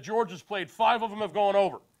 games that Georgia's played, 5 of them have gone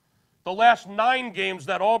over. The last 9 games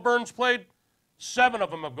that Auburn's played, 7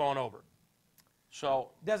 of them have gone over. So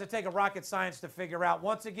Does it take a rocket science to figure out?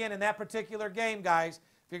 Once again, in that particular game, guys,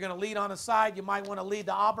 if you're going to lead on a side, you might want to lead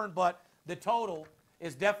the Auburn, but the total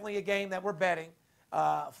is definitely a game that we're betting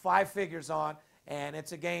 5 figures on, and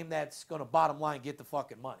it's a game that's going to bottom line get the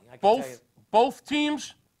fucking money. I can tell you. both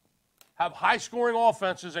teams have high-scoring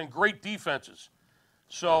offenses and great defenses.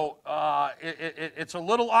 So it's a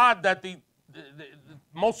little odd that the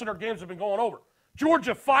most of their games have been going over.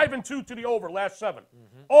 Georgia 5-2 to the over last 7.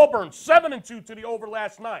 Auburn 7-2 to the over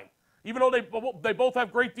last 9. Even though they both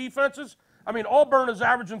have great defenses, I mean Auburn is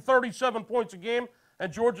averaging 37 points a game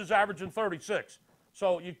and Georgia's averaging 36.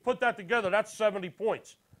 So you put that together, that's 70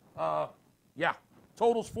 points. Yeah,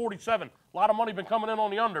 total's 47. A lot of money been coming in on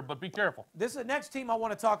the under, but be careful. This is the next team I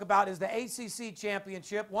want to talk about is the ACC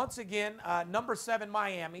Championship. Once again, number 7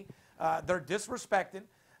 Miami. They're disrespecting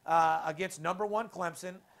against number 1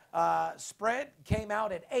 Clemson. Spread came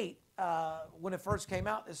out at 8 when it first came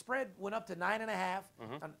out. The spread went up to 9.5,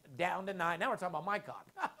 down to 9. Now we're talking about my cock.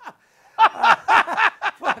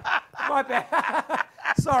 My bad.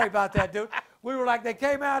 Sorry about that, dude. We were like, they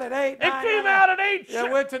came out at 8. It came out at 8.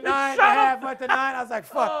 It went to 9.5, went to 9. I was like,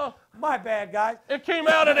 fuck. My bad, guys. It came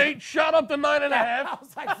out at 8, shot up to 9.5. I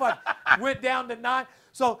was like, fuck. Went down to 9.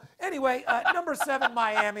 So, anyway, number 7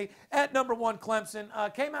 Miami at number 1 Clemson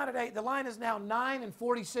came out at 8. The line is now 9 and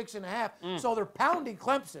 46.5. So they're pounding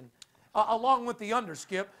Clemson along with the under,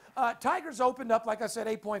 Skip. Tigers opened up, like I said,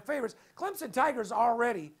 8-point favorites. Clemson Tigers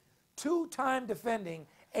already 2-time defending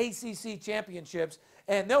ACC championships,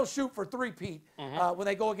 and they'll shoot for 3-peat when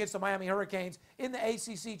they go against the Miami Hurricanes in the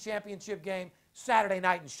ACC championship game Saturday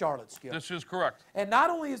night in Charlotte, Skip. This is correct. And not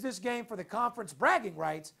only is this game for the conference bragging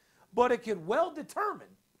rights, but it could well determine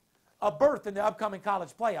a berth in the upcoming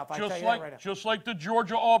college playoff. I tell you that right now. Just like the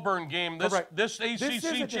Georgia-Auburn game, this ACC This is a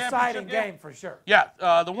championship deciding game for sure. Yeah,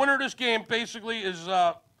 the winner of this game basically is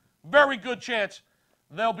a very good chance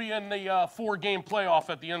they'll be in the 4-game playoff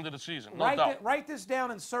at the end of the season, no doubt. Write this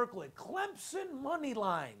down and circle it. Clemson money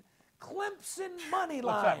line. Clemson money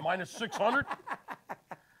line. What's that, minus 600?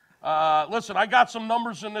 Listen, I got some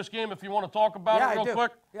numbers in this game if you want to talk about it real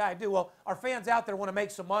quick. Yeah, I do. Well, our fans out there want to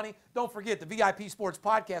make some money. Don't forget, the VIP Sports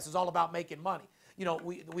Podcast is all about making money. You know,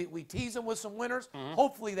 we tease them with some winners.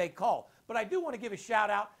 Hopefully they call. But I do want to give a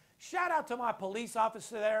shout-out. Shout-out to my police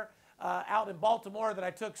officer there out in Baltimore that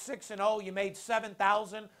I took 6-0. You made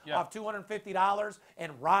 $7,000 off $250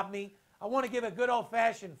 and robbed me. I want to give a good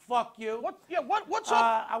old-fashioned fuck you. What's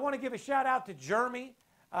up? I want to give a shout-out to Jeremy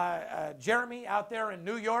out there in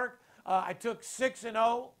New York. I took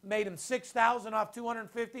 6-0, made him $6,000 off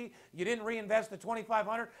 $250. You didn't reinvest the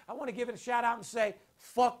 $2,500. I want to give it a shout out and say,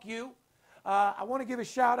 fuck you. I want to give a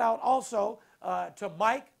shout out also to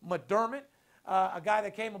Mike McDermott, a guy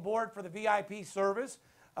that came aboard for the VIP service.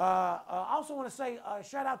 I also want to say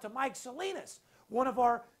shout out to Mike Salinas, one of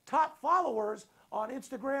our top followers on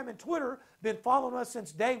Instagram and Twitter, been following us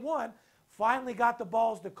since day one, finally got the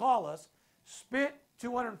balls to call us, spent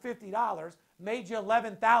 $250, made you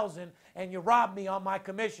 $11,000, and you robbed me on my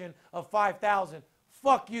commission of $5,000.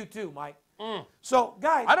 Fuck you too, Mike. So,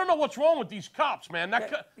 guys, I don't know what's wrong with these cops, man.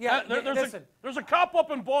 There's a cop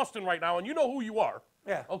up in Boston right now, and you know who you are.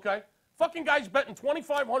 Yeah. Okay. Fucking guy's betting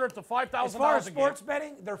 $2,500 to $5,000 as far as a game. sports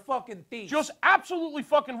betting, they're fucking thieves. Just absolutely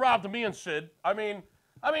fucking robbed me and Sid. I mean,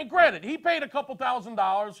 granted, he paid a couple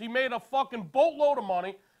 $1,000. He made a fucking boatload of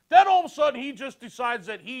money. Then all of a sudden, he just decides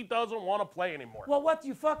that he doesn't want to play anymore. Well, what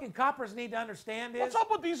you fucking coppers need to understand is... What's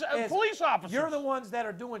up with these police officers? You're the ones that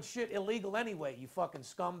are doing shit illegal anyway, you fucking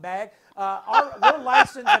scumbag. We're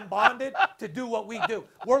licensed and bonded to do what we do.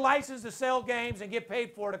 We're licensed to sell games and get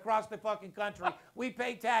paid for it across the fucking country. We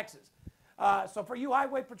pay taxes. So for you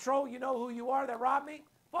Highway Patrol, you know who you are that robbed me?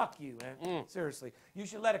 Fuck you, man. Seriously. You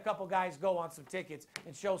should let a couple guys go on some tickets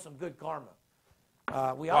and show some good karma.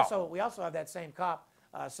 We also have that same cop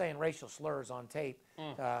saying racial slurs on tape,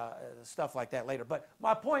 stuff like that later. But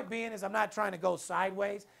my point being is I'm not trying to go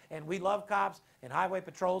sideways, and we love cops, and highway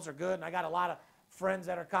patrols are good, and I got a lot of friends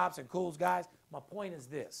that are cops and cool guys. My point is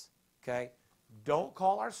this, okay? Don't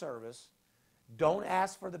call our service. Don't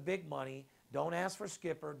ask for the big money. Don't ask for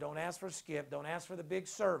Skipper. Don't ask for Skip. Don't ask for the big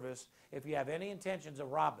service if you have any intentions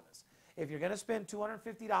of robbing us. If you're going to spend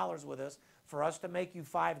 $250 with us for us to make you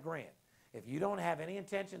 $5,000, if you don't have any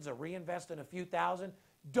intentions of reinvesting a few thousand,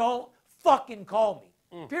 don't fucking call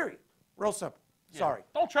me. Period. Real simple. Yeah. Sorry.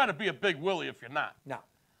 Don't try to be a big Willie if you're not. No.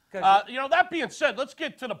 That being said, let's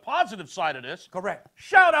get to the positive side of this. Correct.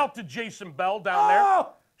 Shout out to Jason Bell down there.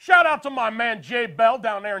 Shout out to my man Jay Bell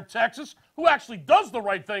down there in Texas, who actually does the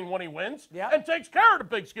right thing when he wins and takes care of the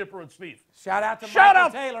big Skipper and Steve. Shout out to Michael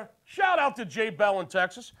Taylor. Shout out to Jay Bell in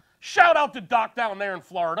Texas. Shout out to Doc down there in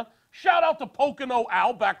Florida. Shout out to Pocono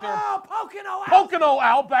Al back there. Oh, Pocono Al. Pocono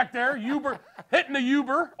Al back there, hitting the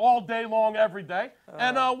Uber all day long, every day.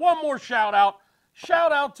 And one more shout out.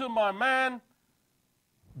 Shout out to my man,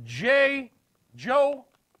 Joe.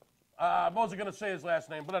 I wasn't going to say his last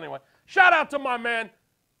name, but anyway. Shout out to my man,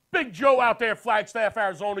 Big Joe out there, Flagstaff,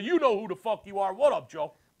 Arizona. You know who the fuck you are. What up,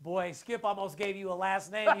 Joe? Boy, Skip almost gave you a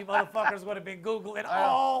last name. You motherfuckers would have been Googling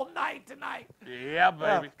all night tonight. Yeah,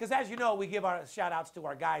 baby. Because as you know, we give our shout-outs to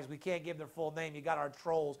our guys. We can't give their full name. You got our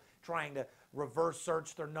trolls trying to reverse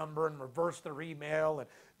search their number and reverse their email and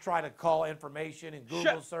try to call information and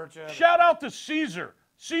Google search it. Shout out to Caesar.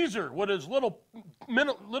 Caesar with his little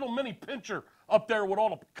mini pincher up there with all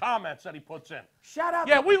the comments that he puts in. Shout out.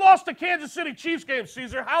 Yeah, we lost the Kansas City Chiefs game,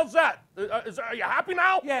 Caesar. How's that? Are you happy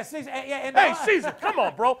now? Yeah, Caesar. Hey, Caesar, come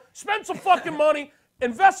on, bro. Spend some fucking money,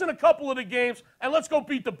 invest in a couple of the games, and let's go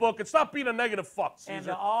beat the book and stop being a negative fuck, Caesar. And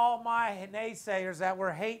to all my naysayers that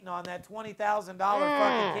were hating on that $20,000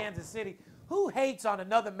 fucking Kansas City, who hates on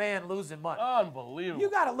another man losing money? Unbelievable.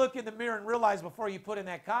 You got to look in the mirror and realize before you put in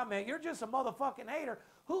that comment, you're just a motherfucking hater.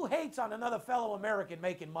 Who hates on another fellow American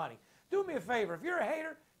making money? Do me a favor. If you're a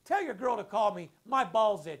hater, tell your girl to call me. My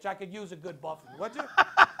balls itch. I could use a good buffing, would you?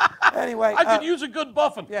 Anyway. I could use a good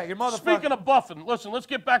buffing. Yeah, your motherfucker. Speaking of buffing, listen, let's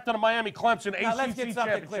get back to the Miami-Clemson ACC Now, let's get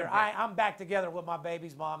something clear. Game. I'm back together with my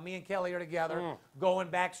baby's mom. Me and Kelly are together, going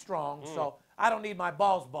back strong. So I don't need my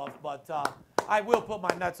balls buffed, but I will put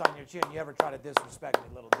my nuts on your chin. You ever try to disrespect me,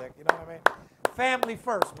 little dick. You know what I mean? Family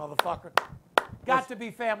first, motherfucker. Got to be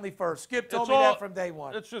family first. Skip told me that from day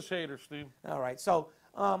one. It's just haters, Steve. All right. So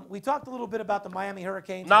we talked a little bit about the Miami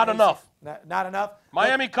Hurricanes. Not enough. Not enough?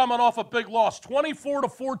 Miami coming off a big loss.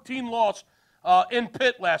 24-14 loss in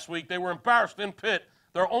Pitt last week. They were embarrassed in Pitt.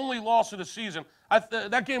 Their only loss of the season.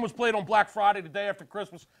 That game was played on Black Friday, the day after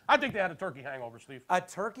Christmas. I think they had a turkey hangover, Steve. A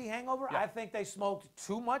turkey hangover? Yeah. I think they smoked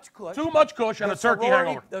too much kush. Too much kush and a turkey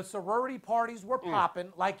hangover. The sorority parties were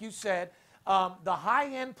popping, like you said. The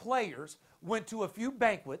high-end players went to a few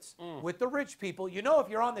banquets with the rich people. You know, if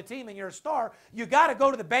you're on the team and you're a star, you got to go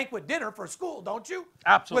to the banquet dinner for school, don't you?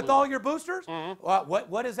 Absolutely. With all your boosters?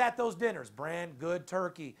 What is at those dinners? Brand good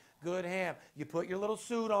turkey, good ham. You put your little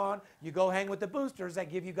suit on. You go hang with the boosters that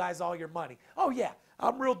give you guys all your money. Oh, yeah,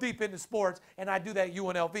 I'm real deep into sports, and I do that at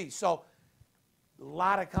UNLV. So a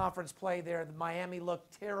lot of conference play there. The Miami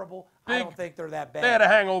looked terrible. I don't think they're that bad. They had a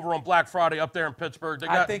hangover on Black Friday up there in Pittsburgh. They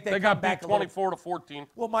got beat 24-14.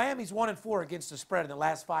 Well, Miami's 1-4 against the spread in the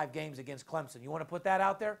last 5 games against Clemson. You want to put that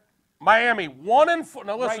out there? Miami 1-4.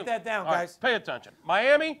 Now listen. Write that down, all right, guys. pay attention.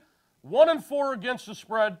 Miami 1-4 against the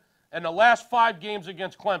spread in the last 5 games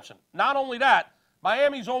against Clemson. Not only that,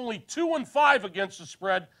 Miami's only 2-5 against the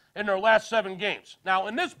spread in their last 7 games. Now,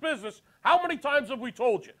 in this business, how many times have we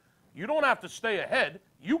told you? You don't have to stay ahead.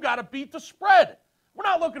 You got to beat the spread. We're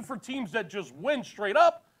not looking for teams that just win straight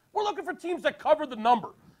up. We're looking for teams that cover the number.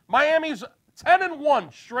 Miami's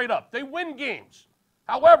 10-1 straight up. They win games.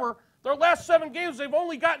 However, their last 7 games, they've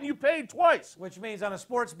only gotten you paid twice. Which means on a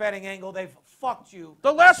sports betting angle, they've fucked you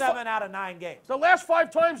 7 out of 9 games. The last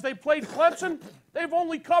 5 times they played Clemson, they've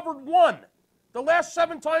only covered 1. The last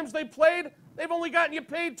 7 times they played, they've only gotten you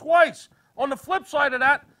paid twice. On the flip side of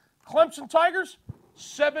that, Clemson Tigers,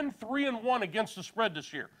 7-3-1 against the spread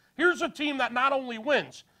this year. Here's a team that not only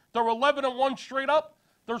wins, they're 11-1 straight up,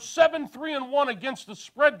 they're 7-3-1 against the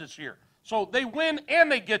spread this year. So they win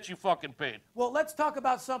and they get you fucking paid. Well, let's talk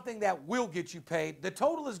about something that will get you paid. The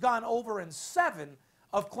total has gone over in 7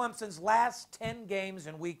 of Clemson's last 10 games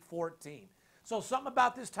in Week 14. So something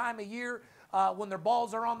about this time of year, when their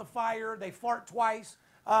balls are on the fire, they fart twice.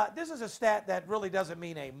 This is a stat that really doesn't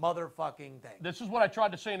mean a motherfucking thing. This is what I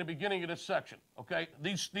tried to say in the beginning of this section. Okay,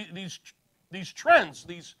 these trends,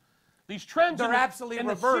 these trends. They're absolutely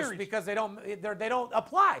reversed because they don't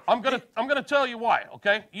apply. I'm gonna tell you why.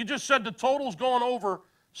 Okay, you just said the total's going over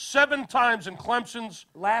 7 times in Clemson's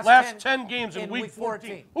last 10 games in Week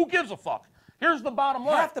 14. Who gives a fuck? Here's the bottom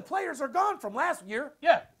line. Half the players are gone from last year.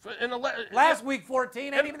 Yeah, last Week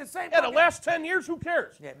 14 ain't even the same. Yeah, the last 10 years, who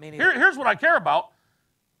cares? Yeah, me neither. Here's what I care about.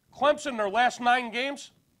 Clemson, their last 9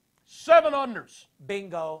 games, 7 unders.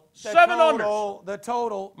 Bingo. 7 unders. The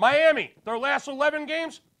total. Miami, their last 11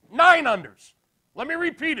 games, 9 unders. Let me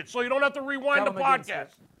repeat it so you don't have to rewind the podcast.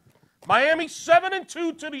 Miami 7-2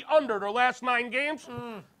 to the under their last 9 games.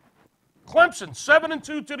 Clemson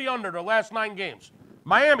 7-2 to the under their last 9 games.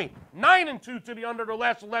 Miami 9-2 to the under their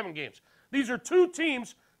last 11 games. These are 2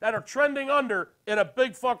 teams that are trending under in a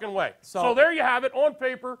big fucking way. So there you have it on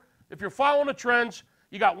paper. If you're following the trends,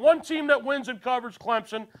 you got one team that wins and covers,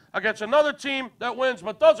 Clemson, against another team that wins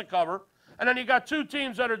but doesn't cover. And then you got 2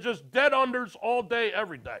 teams that are just dead unders all day,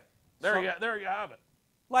 every day. There you have it.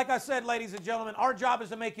 Like I said, ladies and gentlemen, our job is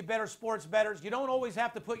to make you better sports bettors. You don't always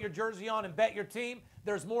have to put your jersey on and bet your team.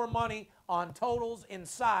 There's more money on totals and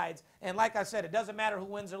sides. And like I said, it doesn't matter who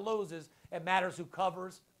wins or loses. It matters who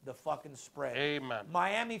covers the fucking spread. Amen.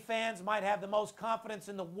 Miami fans might have the most confidence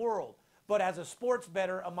in the world, but as a sports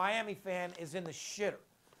bettor, a Miami fan is in the shitter.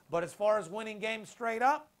 But as far as winning games straight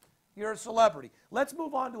up, you're a celebrity. Let's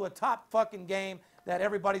move on to a top fucking game that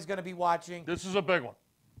everybody's going to be watching. This is a big one.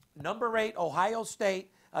 Number 8, Ohio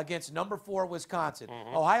State against number 4, Wisconsin.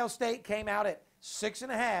 Ohio State came out at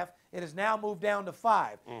 6.5. It has now moved down to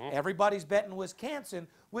 5. Everybody's betting Wisconsin,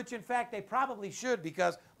 which in fact they probably should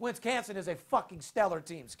because Wisconsin is a fucking stellar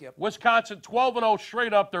team, Skip. Wisconsin 12-0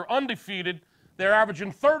 straight up. They're undefeated. They're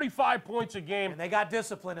averaging 35 points a game. And they got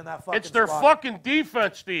discipline in that fucking It's their squad. fucking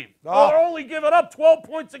defense, Steve. They're only giving up 12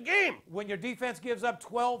 points a game. When your defense gives up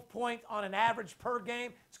 12 points on an average per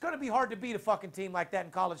game, it's going to be hard to beat a fucking team like that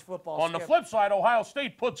in college football. On the flip side, Ohio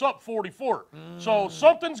State puts up 44. So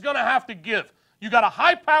something's going to have to give. You got a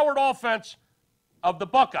high-powered offense of the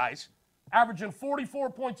Buckeyes, averaging 44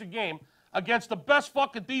 points a game, against the best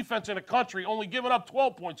fucking defense in the country, only giving up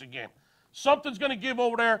 12 points a game. Something's going to give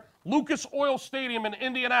over there. Lucas Oil Stadium in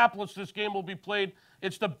Indianapolis, this game will be played.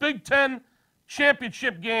 It's the Big Ten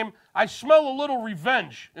championship game. I smell a little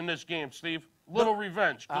revenge in this game, Steve. Little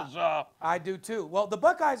revenge. I do too. Well, the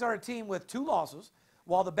Buckeyes are a team with 2 losses,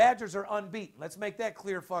 while the Badgers are unbeaten. Let's make that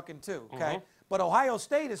clear fucking too, okay? But Ohio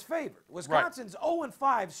State is favored. Wisconsin's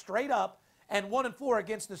 0-5 straight up and 1-4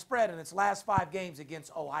 against the spread in its last 5 games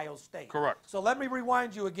against Ohio State. Correct. So let me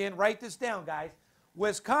rewind you again. Write this down, guys.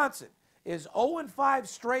 Wisconsin is 0-5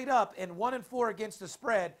 straight up and 1-4 against the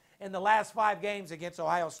spread in the last 5 games against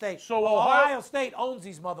Ohio State. So Ohio State owns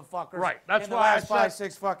these motherfuckers. Right. That's in the why last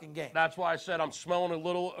 5-6 fucking games. That's why I said I'm smelling a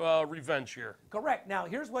little revenge here. Correct. Now,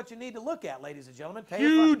 here's what you need to look at, ladies and gentlemen.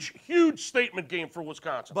 Huge statement game for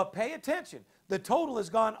Wisconsin. But pay attention. The total has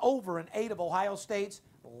gone over in 8 of Ohio State's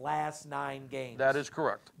last 9 games. That is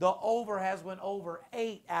correct. The over has went over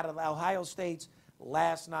 8 out of Ohio State's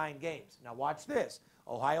last 9 games. Now, watch this.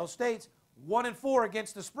 Ohio State's 1-4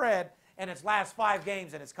 against the spread in its last 5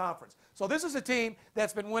 games in its conference. So this is a team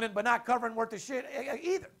that's been winning but not covering worth of shit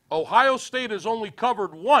either. Ohio State has only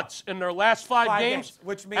covered once in their last 5 games,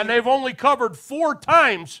 which means, and they've only covered 4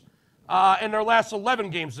 times in their last 11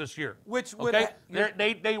 games this year. Which would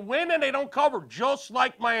they win and they don't cover, just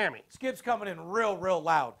like Miami. Skip's coming in real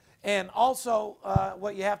loud. And also,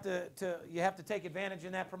 what you have to take advantage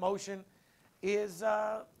in that promotion is,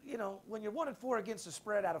 you know, when you're 1-4 against the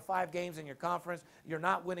spread out of 5 games in your conference, you're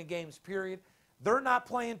not winning games, period. They're not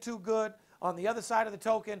playing too good. On the other side of the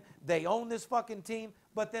token, they own this fucking team.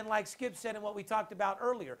 But then, like Skip said and what we talked about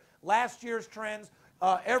earlier, last year's trends,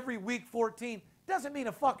 every week 14, doesn't mean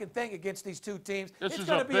a fucking thing against these two teams. It's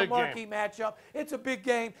going to be a marquee matchup. It's a big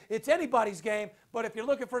game. It's anybody's game. But if you're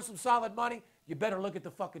looking for some solid money, you better look at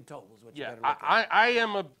the fucking totals.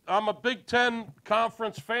 I'm a Big Ten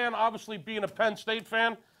Conference fan, obviously being a Penn State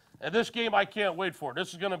fan. And this game, I can't wait for. This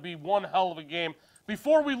is going to be one hell of a game.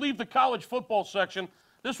 Before we leave the college football section,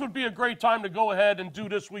 this would be a great time to go ahead and do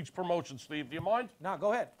this week's promotion, Steve. Do you mind? No,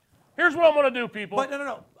 go ahead. Here's what I'm going to do, people. But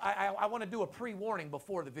no. I want to do a pre-warning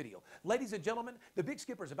before the video. Ladies and gentlemen, the Big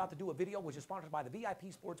Skipper is about to do a video which is sponsored by the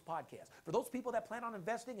VIP Sports Podcast. For those people that plan on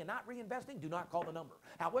investing and not reinvesting, do not call the number.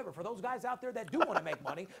 However, for those guys out there that do want to make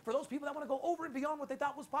money, for those people that want to go over and beyond what they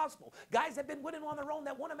thought was possible, guys that have been winning on their own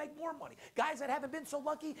that want to make more money, guys that haven't been so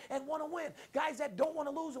lucky and want to win, guys that don't want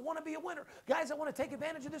to lose and want to be a winner, guys that want to take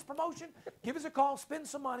advantage of this promotion, give us a call, spend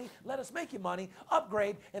some money, let us make you money,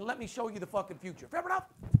 upgrade, and let me show you the fucking future. Fair enough?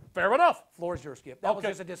 Fair enough. Floor is yours, Skip. That was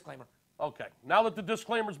just a disclaimer. Okay. Now that the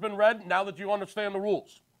disclaimer's been read, now that you understand the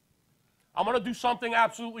rules, I'm going to do something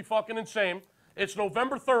absolutely fucking insane. It's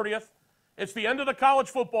November 30th. It's the end of the college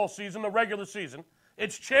football season, the regular season.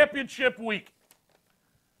 It's championship week.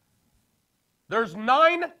 There's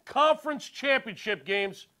 9 conference championship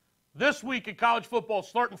games this week in college football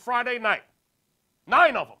starting Friday night.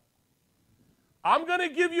 9 of them. I'm going to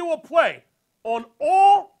give you a play on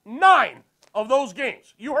all 9 of those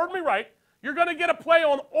games. You heard me right. You're going to get a play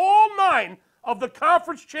on all 9 of the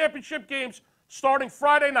conference championship games starting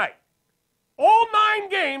Friday night. All 9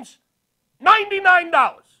 games,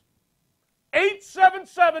 $99.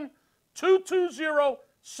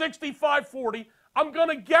 877-220-6540. I'm going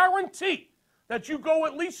to guarantee that you go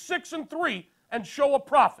at least 6-3 and show a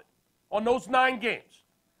profit on those 9 games.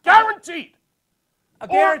 Guaranteed.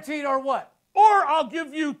 Guaranteed or what? Or I'll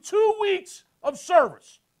give you 2 weeks of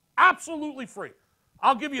service. Absolutely free.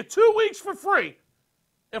 I'll give you 2 weeks for free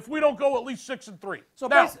if we don't go at least 6-3. So,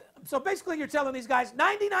 so basically you're telling these guys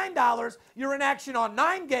 $99, you're in action on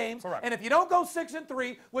 9 games, correct. And if you don't go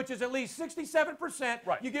 6-3, which is at least 67%,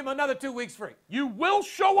 right, you give them another 2 weeks free. You will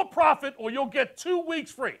show a profit or you'll get 2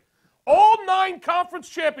 weeks free. All 9 conference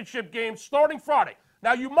championship games starting Friday.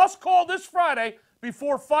 Now you must call this Friday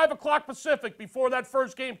before 5 o'clock Pacific before that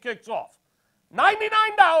first game kicks off.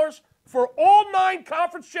 $99 for all 9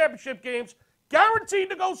 conference championship games, guaranteed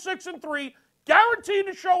to go 6-3, guaranteed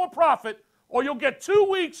to show a profit, or you'll get 2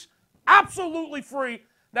 weeks absolutely free.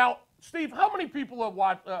 Now, Steve, how many people have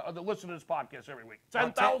watched, that listen to this podcast every week?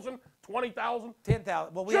 10,000? 20,000?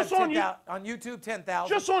 10,000. Well, we have 10,000 on YouTube,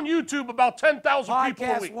 10,000. Just on YouTube, about 10,000 people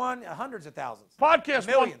a week. Podcast one, hundreds of thousands.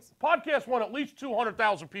 Millions. Podcast one, at least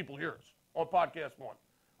 200,000 people hear us on Podcast one.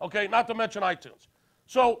 Okay, not to mention iTunes.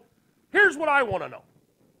 So here's what I want to know.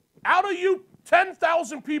 Out of you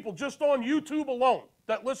 10,000 people just on YouTube alone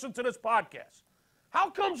that listen to this podcast,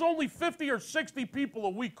 how comes only 50 or 60 people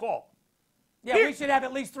a week call? Yeah, we should have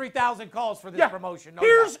at least 3,000 calls for this promotion. No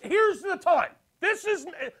here's the time.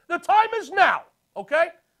 The time is now, okay?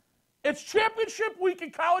 It's championship week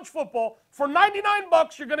in college football. For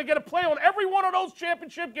 $99, you're going to get a play on every one of those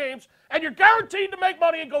championship games, and you're guaranteed to make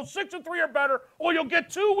money and go 6-3 or better, or you'll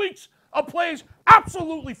get 2 weeks of plays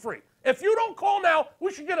absolutely free. If you don't call now,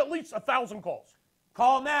 we should get at least 1,000 calls.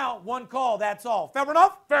 Call now, 1 call, that's all. Fair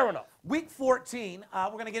enough? Fair enough. Week 14,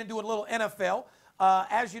 we're going to get into a little NFL.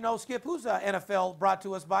 As you know, Skip, who's NFL brought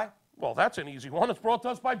to us by? Well, that's an easy one. It's brought to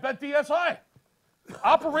us by BetDSI.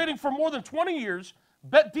 Operating for more than 20 years,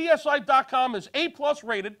 BetDSI.com is A+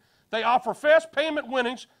 rated. They offer fast payment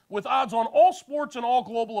winnings with odds on all sports and all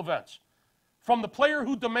global events. From the player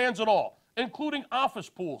who demands it all, including office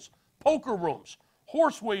pools, poker rooms,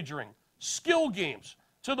 horse wagering, skill games,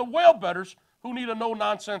 to the whale bettors who need a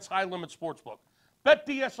no-nonsense, high-limit sportsbook.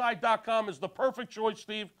 BetDSI.com is the perfect choice,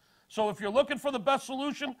 Steve. So if you're looking for the best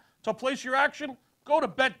solution to place your action, go to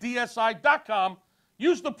BetDSI.com.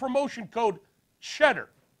 Use the promotion code Cheddar.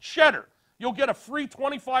 You'll get a free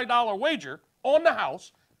 $25 wager on the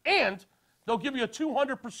house, and they'll give you a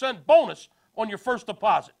 200% bonus on your first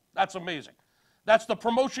deposit. That's amazing. That's the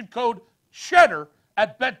promotion code Cheddar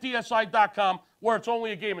at BetDSI.com, where it's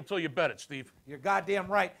only a game until you bet it, Steve. You're goddamn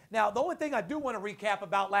right. Now, the only thing I do want to recap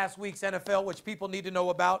about last week's NFL, which people need to know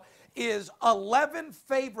about, is 11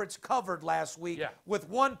 favorites covered last week with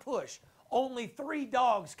 1 push. Only 3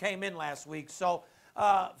 dogs came in last week. So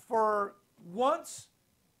for once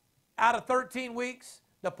out of 13 weeks,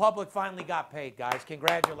 the public finally got paid, guys.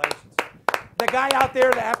 Congratulations. The guy out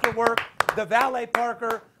there after work, the valet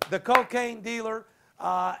parker, the cocaine dealer,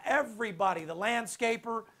 everybody, the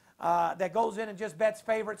landscaper that goes in and just bets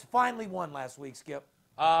favorites, finally won last week, Skip.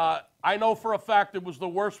 I know for a fact it was the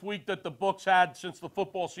worst week that the books had since the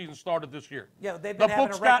football season started this year. Yeah, they've been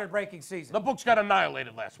having a record-breaking season. The books got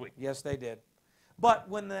annihilated last week. Yes, they did. But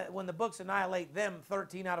when the books annihilate them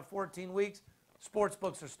 13 out of 14 weeks, sports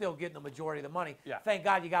books are still getting the majority of the money. Yeah. Thank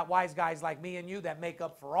God you got wise guys like me and you that make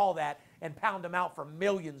up for all that and pound them out for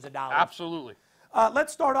millions of dollars. Absolutely.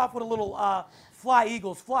 Let's start off with a little Fly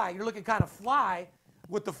Eagles Fly. You're looking kind of fly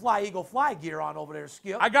with the Fly Eagle Fly gear on over there,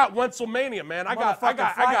 Skip. I got Wenzelmania, man. I got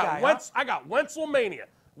Wenzelmania.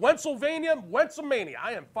 Wenzelmania.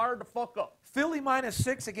 I am fired the fuck up. Philly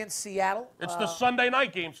 -6 against Seattle. It's the Sunday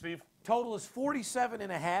night game, Steve. Total is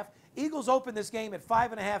 47.5. Eagles opened this game at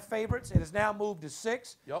 5.5 favorites. It has now moved to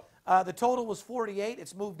 6. Yep. The total was 48.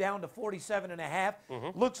 It's moved down to 47.5.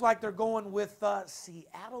 Looks like they're going with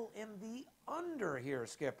Seattle in the under here,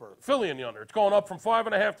 Skipper. Philly in the under. It's going up from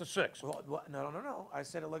 5.5 to 6. Well, no. I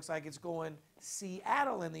said it looks like it's going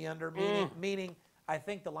Seattle in the under, meaning I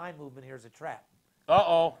think the line movement here is a trap.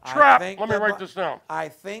 Uh-oh. Trap. Let me write this down. I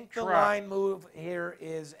think the line move here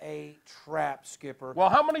is a trap, Skipper. Well,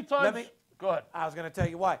 how many times? Go ahead. I was going to tell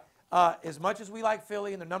you why. As much as we like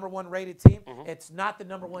Philly and the #1 rated team, it's not the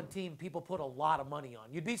 #1 team people put a lot of money on.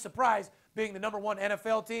 You'd be surprised, being the #1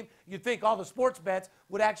 NFL team, you'd think all the sports bets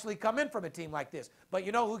would actually come in from a team like this. But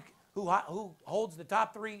you know who holds the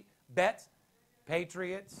top 3 bets?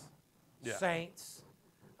 Patriots, Saints.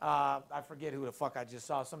 I forget who the fuck I just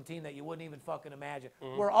saw. Some team that you wouldn't even fucking imagine.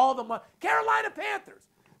 Where all the money, Carolina Panthers.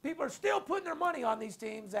 People are still putting their money on these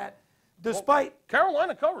teams that, despite. Well,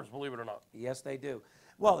 Carolina covers, believe it or not. Yes, they do.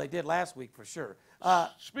 Well, they did last week for sure.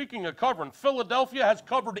 Speaking of covering, Philadelphia has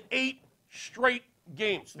covered 8 straight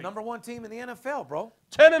games. #1 team in the NFL, bro.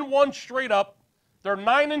 10-1 straight up. They're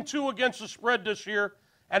 9-2 against the spread this year,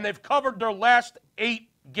 and they've covered their last 8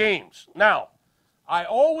 games. Now, I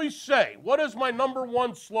always say, what is my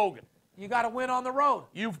 #1 slogan? You got to win on the road.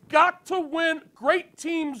 You've got to win. Great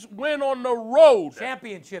teams win on the road.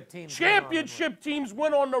 Championship teams. Championship teams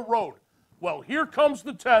win on the road. Well, here comes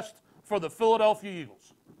the test for the Philadelphia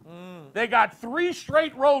Eagles. They got 3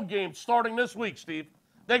 straight road games starting this week, Steve.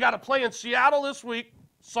 They got to play in Seattle this week,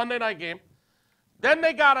 Sunday night game. Then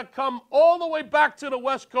they got to come all the way back to the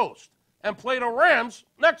West Coast and play the Rams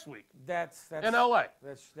next week. That's in L.A.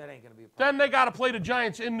 That ain't going to be a problem. Then they got to play the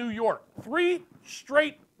Giants in New York. 3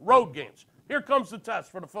 straight road games. Here comes the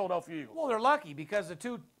test for the Philadelphia Eagles. Well, they're lucky because the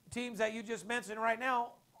 2 teams that you just mentioned right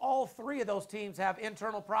now, all 3 of those teams have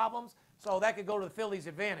internal problems, so that could go to the Phillies'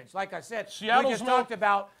 advantage. Like I said, we just talked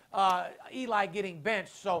about Eli getting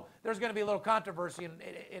benched, so there's going to be a little controversy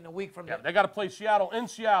in a week from now. They got to play Seattle in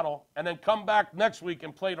Seattle and then come back next week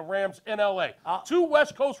and play the Rams in L.A. 2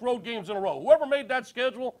 West Coast road games in a row. Whoever made that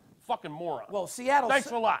schedule, fucking moron. Well, Seattle.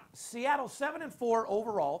 Thanks a lot. Seattle 7-4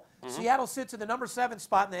 overall. Seattle sits in the #7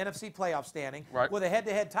 spot in the NFC playoff standing with a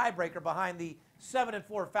head-to-head tiebreaker behind the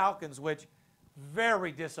 7-4 Falcons, which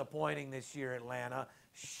very disappointing this year, Atlanta.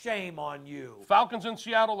 Shame on you. Falcons in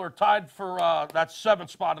Seattle are tied for that 7th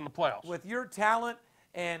spot in the playoffs. With your talent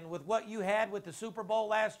and with what you had with the Super Bowl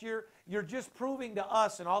last year, you're just proving to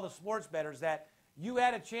us and all the sports bettors that you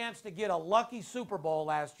had a chance to get a lucky Super Bowl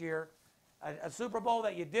last year, a Super Bowl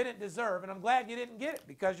that you didn't deserve, and I'm glad you didn't get it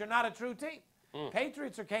because you're not a true team.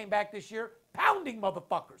 Patriots came back this year pounding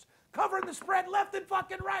motherfuckers, covering the spread left and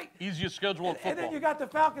fucking right. Easiest schedule in football. And then you got the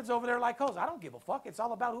Falcons over there like, I don't give a fuck. It's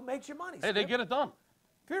all about who makes your money. Hey, they get it done.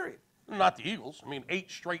 Period. Not the Eagles. I mean, 8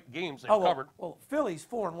 straight games they've covered. Well, Philly's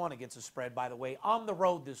 4-1 against the spread, by the way, on the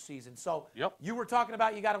road this season. So you were talking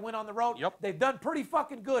about you got to win on the road. Yep. They've done pretty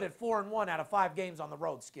fucking good at 4-1 out of 5 games on the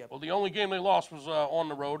road, Skip. Well, the only game they lost was on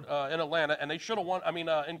the road in Atlanta, and they should have won. I mean,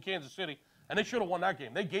 in Kansas City, and they should have won that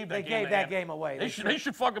game. They gave that game away. They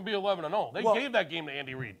should fucking be 11-0. They gave that game to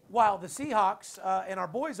Andy Reid. While the Seahawks and our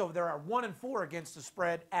boys over there are 1-4 against the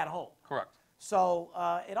spread at home. Correct. So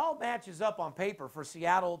it all matches up on paper for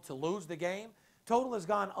Seattle to lose the game. Total has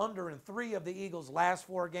gone under in 3 of the Eagles' last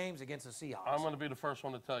 4 games against the Seahawks. I'm going to be the first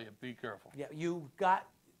one to tell you, be careful. Yeah, you got.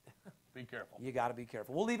 Be careful. You got to be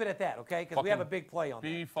careful. We'll leave it at that, okay? Because we have a big play on that.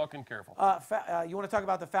 Be fucking careful. You want to talk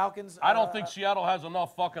about the Falcons? I don't think Seattle has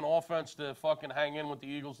enough fucking offense to fucking hang in with the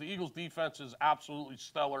Eagles. The Eagles' defense is absolutely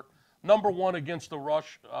stellar. #1 against the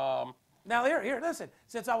rush. Now, here, listen.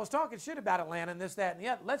 Since I was talking shit about Atlanta and this, that, and the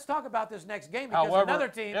other, let's talk about this next game because However, another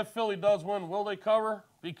team. if Philly does win, will they cover?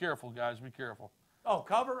 Be careful, guys. Be careful. Oh,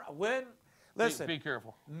 cover, win. Listen, be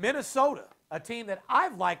careful. Minnesota, a team that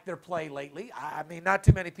I've liked their play lately. I mean, not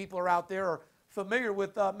too many people are out there or familiar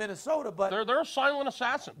with Minnesota, but they're a silent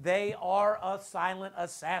assassin. They are a silent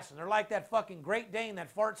assassin. They're like that fucking Great Dane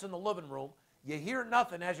that farts in the living room. You hear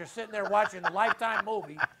nothing as you're sitting there watching the Lifetime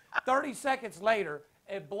movie. 30 seconds later,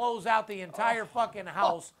 it blows out the entire fucking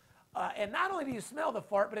house. And not only do you smell the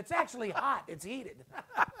fart, but it's actually hot. It's heated.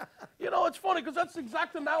 You know, it's funny because that's the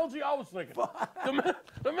exact analogy I was thinking.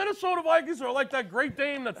 The Minnesota Vikings are like that Great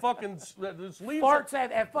Dane that fucking that just leaves Farts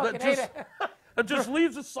at fucking that just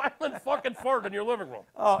leaves a silent fucking fart in your living room.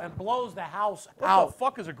 Oh, and blows the house What out. the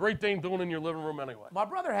fuck is a Great Dane doing in your living room anyway? My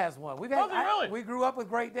brother has one. Does he really? We grew up with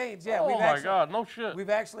Great Danes. Yeah. Oh my God, no shit. We've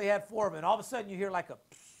actually had 4 of them. And all of a sudden you hear like a.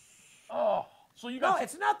 Oh, so you No, got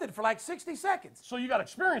it's nothing for like 60 seconds. so you got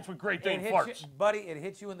experience with Great Dane It hits farts. you, buddy, it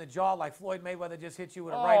hits you in the jaw like Floyd Mayweather just hit you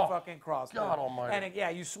with a Oh, right fucking cross. God almighty. And yeah,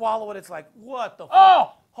 you swallow it, it's like, what the fuck?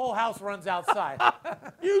 Oh! Whole house runs outside.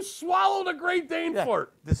 You swallowed a Great Dane Yeah,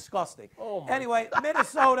 fart. disgusting. Oh, my. Anyway,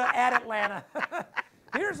 Minnesota at Atlanta.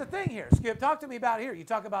 Here's the thing here, Skip. Talk to me about here. You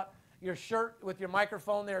talk about your shirt with your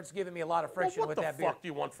microphone there. It's giving me a lot of friction what with the that beard. fuck do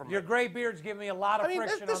you want from me? Your gray beard's giving me a lot of I mean,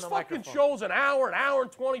 friction this on the fucking microphone. show's an hour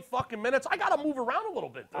and 20 fucking minutes. I gotta move around a little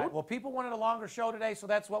bit, dude. All right, well, people wanted a longer show today, so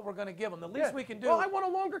that's what we're going to give them. The least Yeah. we can do. Well, I want a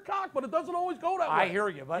longer cock, but it doesn't always go that way. I hear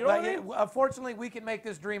you, but you know what I mean? unfortunately, we can make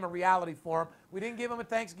this dream a reality for them. We didn't give them a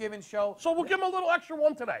Thanksgiving show. So we'll give him a little extra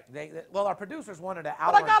one today. Well, our producers wanted an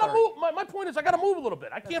hour. But I gotta and 30. move. My point is, I gotta move a little bit.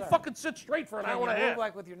 I can't right. fucking sit straight for an Can hour you and a move half.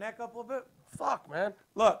 like with your neck up a little bit? Fuck, man.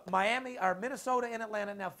 Look, Miami or Minnesota and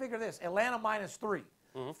Atlanta. Now figure this: Atlanta -3,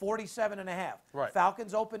 47.5. Right.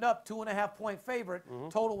 Falcons opened up 2.5 point favorite.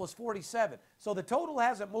 Total was 47. So the total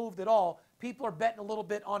hasn't moved at all. People are betting a little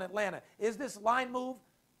bit on Atlanta. Is this line move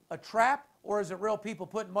a trap, or is it real people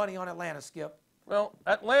putting money on Atlanta, Skip? Well,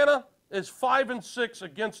 Atlanta is 5-6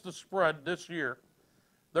 against the spread this year.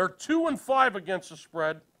 They're 2-5 against the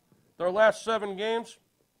spread their last 7 games.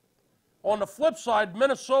 On the flip side,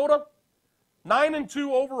 Minnesota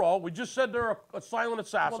 9-2 overall. We just said they're a silent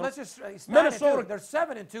assassin. Well, let's just it's Minnesota. 9-2. They're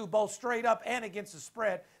 7-2, both straight up and against the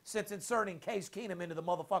spread since inserting Case Keenum into the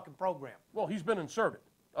motherfucking program. Well, he's been inserted.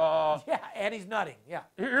 Yeah, and he's nutting. Yeah.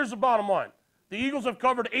 Here's the bottom line. The Eagles have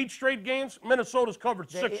covered 8 straight games. Minnesota's covered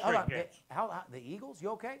 6 Hold straight on, games. the Eagles?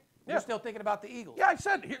 You okay? Yeah. You're still thinking about the Eagles? Yeah, I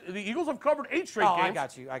said the Eagles have covered 8 straight Oh, games. I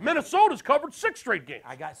got you. Minnesota's covered 6 straight games.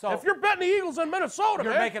 So if you're betting the Eagles in Minnesota,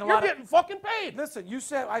 You're man, making a you're lot of- getting fucking paid. Listen,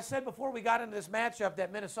 I said before we got into this matchup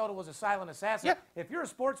that Minnesota was a silent assassin. Yeah. If you're a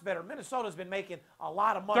sports bettor, Minnesota's been making a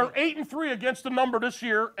lot of money. They're 8-3 against the number this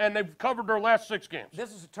year, and they've covered their last 6 games.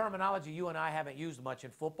 This is a terminology you and I haven't used much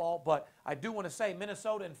in football, but I do want to say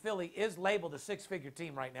Minnesota and Philly is labeled a 6-figure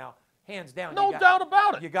team right now, hands down. No doubt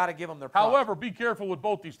about it. You got to give them their props. However, be careful with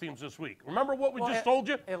both these teams this week. Remember what we just told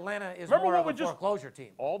you? Atlanta is Remember more what of we a just- foreclosure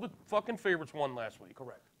team. All the fucking favorites won last week.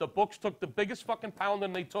 Correct. The books took the biggest fucking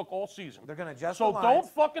pounding they took all season. They're gonna adjust So the lines. don't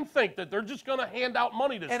fucking think that they're just going to hand out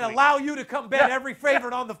money this And week. allow you to come bet Yeah. every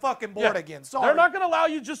favorite on the fucking board Yeah. again. Sorry. They're not going to allow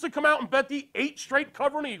you just to come out and bet the 8 straight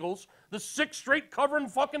covering Eagles, the 6 straight covering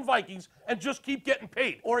fucking Vikings, and just keep getting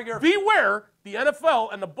paid. Or your- Beware, the NFL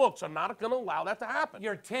and the books are not going to allow that to happen.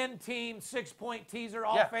 Your 10-team, 6-point teaser,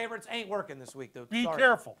 all Yeah. favorites ain't working this week, dude. Be Sorry.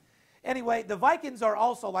 careful. Anyway, the Vikings are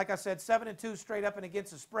also, like I said, 7-2 straight up and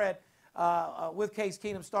against the spread with Case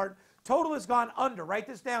Keenum starting. Total has gone under. Write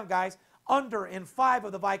this down, guys. Under in 5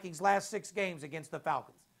 of the Vikings' last 6 games against the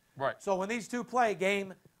Falcons. Right. So when these two play,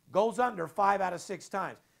 game goes under 5 out of 6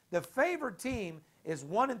 times. The favored team is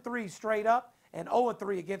 1-3 straight up and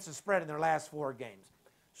 0-3 against the spread in their last 4 games.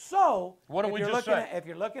 So What did if we you're just looking say? at, if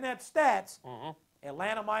you're looking at stats,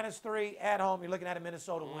 Atlanta -3 at home, you're looking at a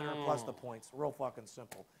Minnesota winner plus the points. Real fucking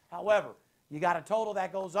simple. However, you got a total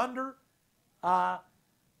that goes under.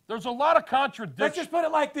 There's a lot of Let's contradictions. just put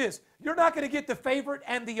it like this. You're not going to get the favorite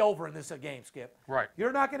and the over in this game, Skip. Right.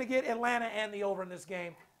 You're not going to get Atlanta and the over in this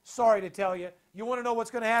game. Sorry to tell you. You want to know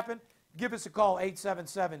what's going to happen? Give us a call,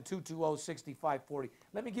 877-220-6540.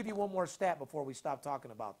 Let me give you one more stat before we stop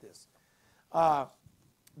talking about this.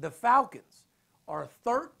 The Falcons are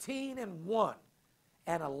 13-1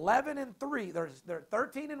 and 11-3. They're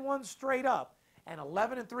 13-1 straight up and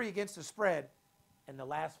 11-3 against the spread in the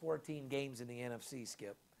last 14 games in the NFC,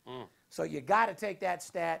 Skip. So you got to take that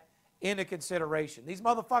stat into consideration. These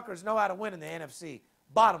motherfuckers know how to win in the NFC.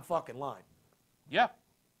 Bottom fucking line. Yeah.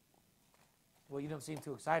 Well, you don't seem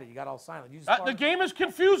too excited. You got all silent. You just The game is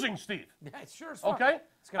confusing, Steve. Yeah, it sure is fun. Okay?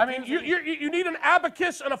 It's I mean, confusing. you need an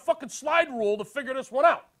abacus and a fucking slide rule to figure this one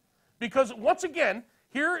out. Because, once again,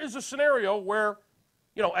 here is a scenario where,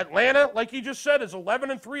 Atlanta, like you just said, is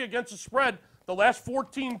 11-3 against the spread the last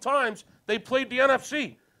 14 times they played the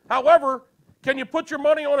NFC. However, can you put your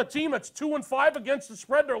money on a team that's 2-5 against the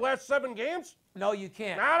spread their last 7 games? No, you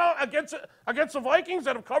can't. Against the Vikings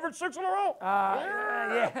that have covered 6 in a row?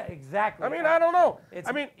 Yeah, exactly. I mean, I don't know.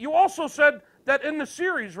 It's- You also said that in the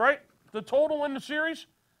series, right? The total in the series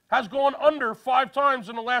has gone under 5 times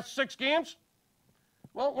in the last 6 games.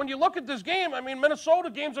 Well, when you look at this game, I mean, Minnesota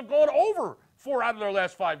games have gone over 4 out of their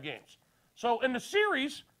last 5 games. So in the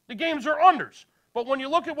series, the games are unders. But when you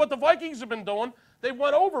look at what the Vikings have been doing, they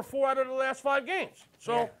went over 4 out of the last 5 games.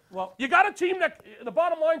 So Yeah, well, you got a team that, the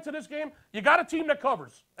bottom line to this game, you got a team that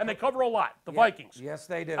covers, and they cover a lot, the Vikings. Yes,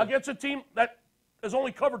 they do. Against a team that has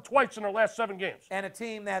only covered twice in their last 7 games. And a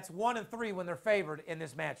team that's 1-3 when they're favored in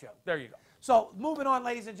this matchup. There you go. So moving on,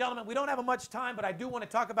 ladies and gentlemen, we don't have much time, but I do want to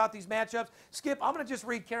talk about these matchups. Skip, I'm going to just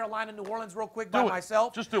read Carolina, New Orleans real quick by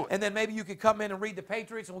myself. Just do it. And then maybe you could come in and read the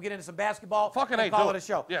Patriots, and we'll get into some basketball. Fucking and A, call do it a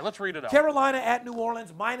show. Yeah, let's read it out. Carolina at New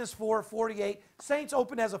Orleans, -4, 48. Saints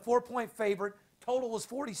opened as a 4-point favorite. Total was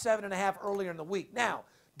 47.5 earlier in the week. Now,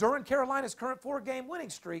 during Carolina's current 4-game winning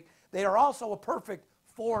streak, they are also a perfect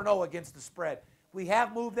 4-0 against the spread. We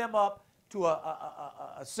have moved them up to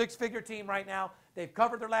a 6-figure team right now. They've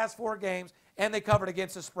covered their last 4 games, and they covered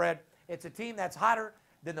against the spread. It's a team that's hotter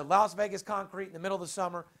than the Las Vegas Concrete in the middle of the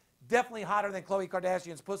summer, definitely hotter than Khloe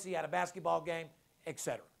Kardashian's pussy at a basketball game,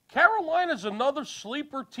 etc. Carolina's another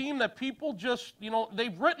sleeper team that people just,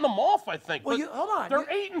 they've written them off, I think. Well, but hold on. They're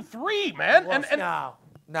 8-3, man. Well,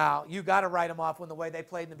 no, you got to write them off when the way they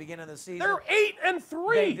played in the beginning of the season. They're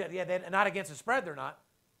 8-3. They're not against the spread, they're not.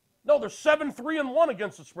 No, they're 7-3-1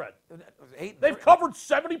 against the spread. 8-3. They've covered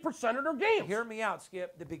 70% of their games. Hear me out,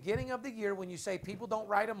 Skip. The beginning of the year, when you say people don't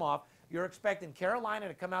write them off, you're expecting Carolina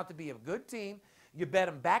to come out to be a good team. You bet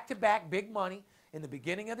them back-to-back big money. In the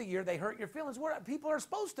beginning of the year, they hurt your feelings. People are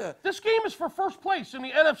supposed to. This game is for first place in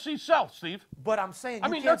the NFC South, Steve. But I'm saying you I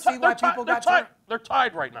mean, can't see why people got turned. They're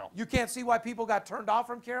tied right now. You can't see why people got turned off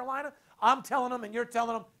from Carolina. I'm telling them, and you're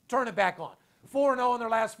telling them, turn it back on. 4-0 in their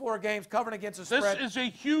last 4 games, covering against the spread. This is a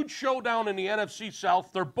huge showdown in the NFC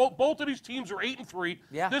South. They're both of these teams are 8-3.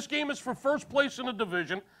 Yeah. This game is for first place in the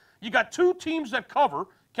division. You got 2 teams that cover.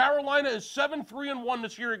 Carolina is 7-3-1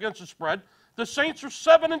 this year against the spread. The Saints are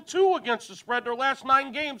 7-2 against the spread. Their last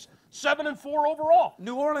 9 games, 7-4 overall.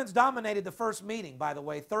 New Orleans dominated the first meeting, by the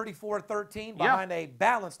way, 34-13 behind a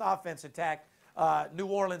balanced offense attack. New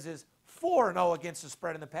Orleans is 4-0 against the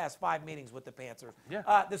spread in the past 5 meetings with the Panthers.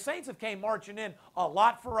 Yeah. The Saints have came marching in a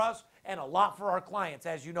lot for us and a lot for our clients,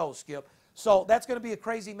 as you know, Skip. So that's going to be a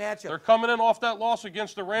crazy matchup. They're coming in off that loss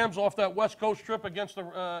against the Rams, off that West Coast trip against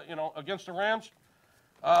the against the Rams.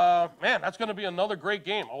 Man, that's going to be another great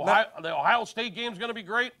game. The Ohio State game's going to be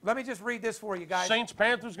great. Let me just read this for you guys.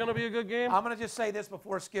 Saints-Panthers going to be a good game. I'm going to just say this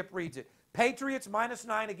before Skip reads it. Patriots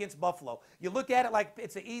 -9 against Buffalo. You look at it like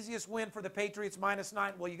it's the easiest win for the Patriots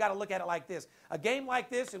 -9. Well, you got to look at it like this. A game like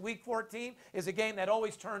this in Week 14 is a game that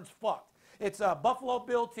always turns fucked. It's a Buffalo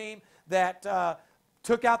Bill team that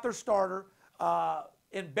took out their starter,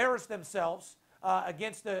 embarrassed themselves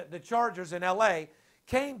against the Chargers in L.A.,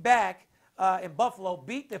 came back in Buffalo,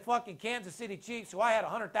 beat the fucking Kansas City Chiefs, who I had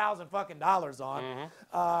 $100,000 fucking dollars on.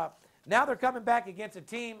 Mm-hmm. Now they're coming back against a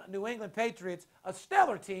team, New England Patriots, a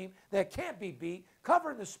stellar team that can't be beat,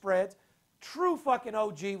 covering the spreads, true fucking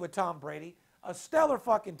OG with Tom Brady, a stellar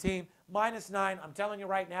fucking team, -9. I'm telling you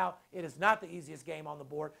right now, it is not the easiest game on the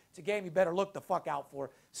board. It's a game you better look the fuck out for.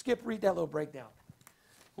 Skip, read that little breakdown.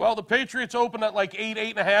 Well, the Patriots opened at like 8,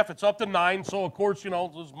 8.5. It's up to 9. So, of course,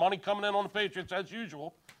 there's money coming in on the Patriots as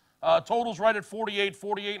usual. Total's right at 48,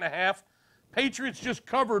 48.5. Patriots just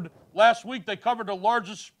covered last week. They covered the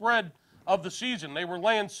largest spread of the season. They were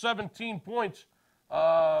laying 17 points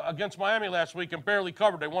against Miami last week and barely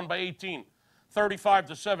covered. They won by 18,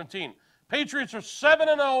 35-17. Patriots are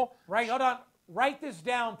 7-0. Right, hold on. Write this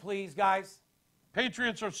down, please, guys.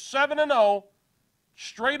 Patriots are 7-0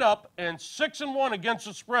 straight up and 6-1 against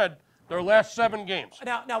the spread their last 7 games.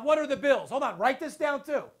 Now, what are the Bills? Hold on. Write this down,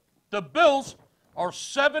 too. The Bills are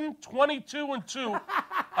 7-22-2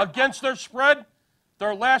 against their spread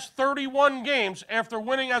their last 31 games after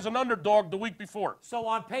winning as an underdog the week before. So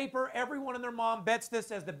on paper, everyone and their mom bets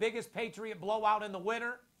this as the biggest Patriot blowout in the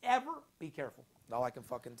winter ever. Be careful. All I can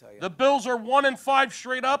fucking tell you. The Bills are 1-5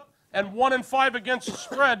 straight up and 1-5 against the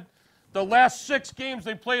spread the last 6 games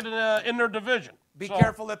they played in their division. Be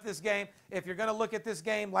careful at this game. If you're going to look at this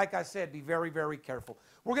game, like I said, be very, very careful.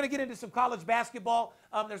 We're going to get into some college basketball.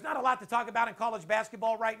 There's not a lot to talk about in college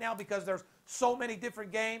basketball right now because there's so many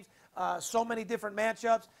different games, so many different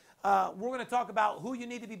matchups. We're going to talk about who you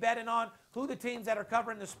need to be betting on, who the teams that are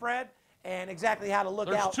covering the spread, and exactly how to look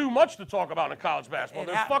out. There's too much to talk about in college basketball.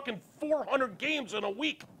 There's fucking 400 games in a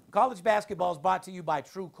week. College basketball is brought to you by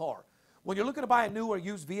TrueCar. When you're looking to buy a new or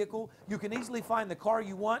used vehicle, you can easily find the car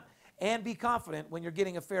you want and be confident when you're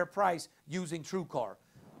getting a fair price using TrueCar.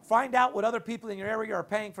 Find out what other people in your area are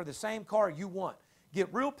paying for the same car you want.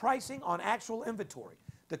 Get real pricing on actual inventory.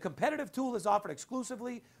 The competitive tool is offered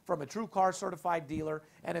exclusively from a TrueCar certified dealer,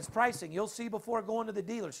 and its pricing you'll see before going to the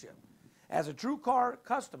dealership. As a TrueCar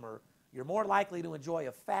customer, you're more likely to enjoy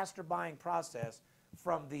a faster buying process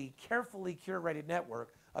from the carefully curated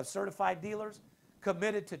network of certified dealers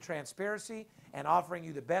committed to transparency and offering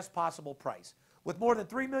you the best possible price. With more than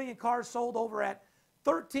 3 million cars sold over at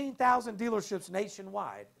 13,000 dealerships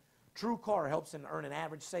nationwide, TrueCar helps them earn an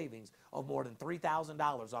average savings of more than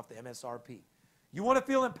 $3,000 off the MSRP. You want to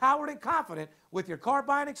feel empowered and confident with your car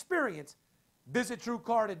buying experience? Visit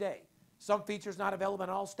TrueCar today. Some features not available in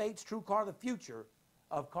all states. TrueCar, the future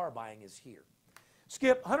of car buying is here.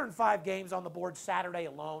 Skip, 105 games on the board Saturday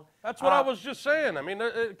alone. That's what I was just saying. I mean,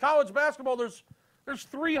 college basketball, there's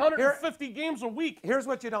 350 games a week. Here's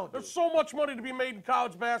what you don't do. There's so much money to be made in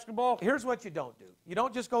college basketball. Here's what you don't do. You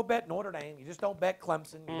don't just go bet Notre Dame. You just don't bet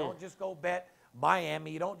Clemson. You don't just go bet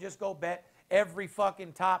Miami. You don't just go bet every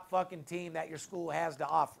fucking top fucking team that your school has to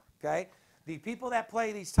offer, okay? The people that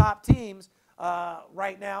play these top teams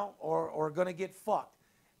right now are going to get fucked.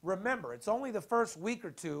 Remember, it's only the first week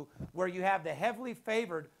or two where you have the heavily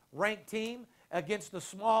favored ranked team against the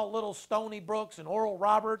small little Stony Brooks and Oral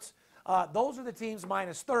Roberts. Those are the teams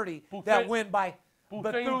minus 30 that win by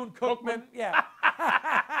Bethune-Cookman. Yeah.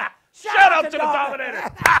 Shout out to the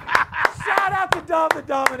Dominator. Shout out to Dom the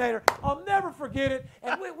Dominator. I'll never forget it.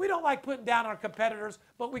 And we don't like putting down our competitors,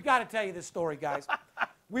 but we got to tell you this story, guys.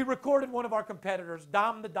 We recorded one of our competitors,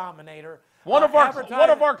 Dom the Dominator. One of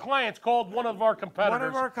our clients called one of our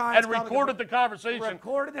competitors and recorded the conversation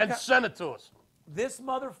and sent it to us. This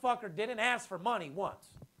motherfucker didn't ask for money once.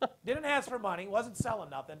 Didn't ask for money. Wasn't selling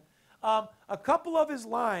nothing. A couple of his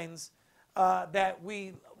lines that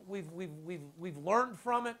we've learned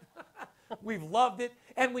from it. We've loved it.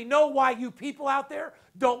 And we know why you people out there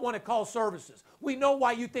don't want to call services. We know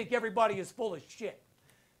why you think everybody is full of shit.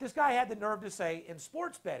 This guy had the nerve to say, in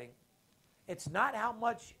sports betting, it's not how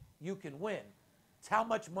much you can win. It's how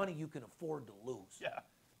much money you can afford to lose. Yeah.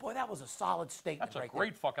 Boy, that was a solid statement. That's a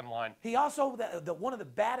great fucking line. He also, one of the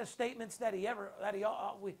baddest statements that he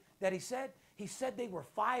said they were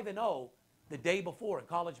 5-0 the day before in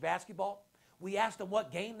college basketball. We asked him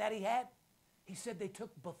what game that he had. He said they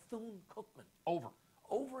took Bethune-Cookman.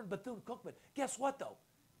 Over in Bethune-Cookman. Guess what, though?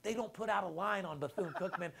 They don't put out a line on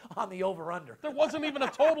Bethune-Cookman on the over-under. There wasn't even a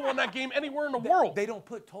total in that game anywhere in the world. They don't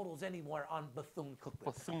put totals anywhere on Bethune-Cookman.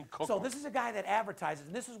 Bethune-Cookman. So this is a guy that advertises,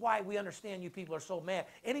 and this is why we understand you people are so mad.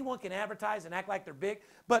 Anyone can advertise and act like they're big,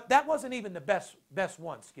 but that wasn't even the best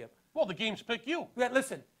one, Skip. Well, the games pick you.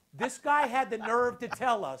 Listen, this guy had the nerve to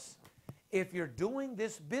tell us, if you're doing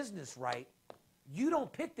this business right, you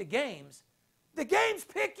don't pick the games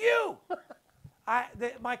pick you.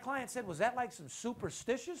 My client said, was that like some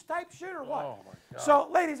superstitious type shit or what? Oh, my God. So,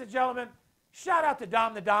 ladies and gentlemen, shout out to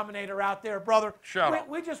Dom the Dominator out there, brother.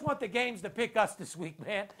 We just want the games to pick us this week,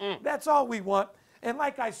 man. That's all we want. And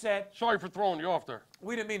like I said... Sorry for throwing you off there.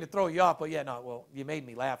 We didn't mean to throw you off, but yeah, no, well, you made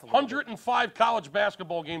me laugh a little 105 college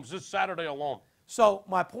basketball games this Saturday alone. So,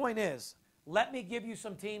 my point is, let me give you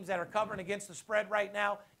some teams that are covering against the spread right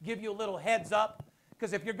now, give you a little heads up,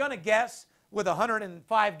 because if you're going to guess with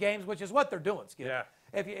 105 games, which is what they're doing, Skip. Yeah.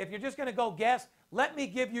 If you're just going to go guess, let me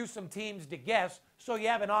give you some teams to guess so you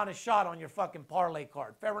have an honest shot on your fucking parlay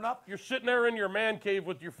card. Fair enough? You're sitting there in your man cave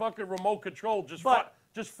with your fucking remote control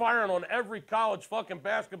just firing on every college fucking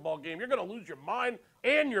basketball game. You're going to lose your mind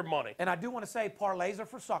and your money. And I do want to say parlays are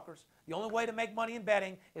for suckers. The only way to make money in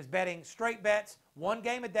betting is betting straight bets, one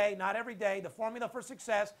game a day, not every day. The formula for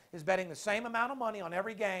success is betting the same amount of money on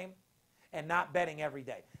every game and not betting every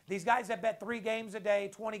day. These guys that bet 3 games a day,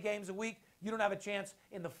 20 games a week, you don't have a chance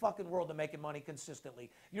in the fucking world of making money consistently.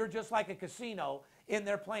 You're just like a casino in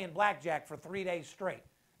there playing blackjack for 3 days straight.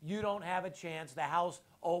 You don't have a chance. The house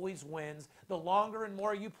always wins. The longer and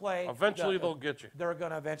more you play, eventually they'll get you. They're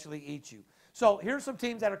going to eventually eat you. So here's some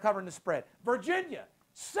teams that are covering the spread. Virginia,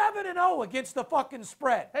 7-0 against the fucking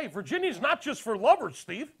spread. Hey, Virginia's not just for lovers,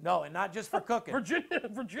 Steve. No, and not just for cooking.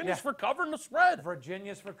 Virginia's for covering the spread.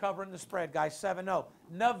 Virginia's for covering the spread, guys, 7-0.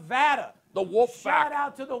 Nevada. The Wolfpack. Shout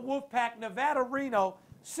out to the Wolfpack. Nevada, Reno,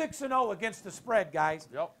 6-0 against the spread, guys.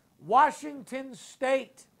 Yep. Washington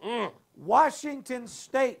State. Washington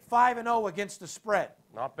State, 5-0 against the spread.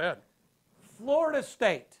 Not bad. Florida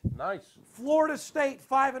State. Nice. Florida State,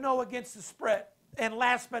 5-0 against the spread. And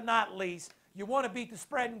last but not least, you want to beat the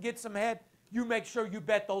spread and get some head, you make sure you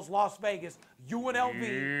bet those Las Vegas UNLV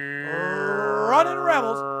Running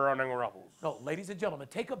Rebels. Running Rebels. No, ladies and gentlemen,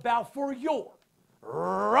 take a bow for your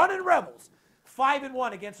Running Rebels.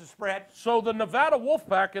 5-1 against the spread. So the Nevada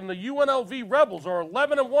Wolfpack and the UNLV Rebels are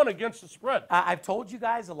 11-1 against the spread. I've told you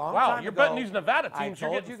guys a long time Wow, ago. you're betting these Nevada teams. I You're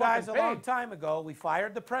told getting you guys a fucking long paid. time ago we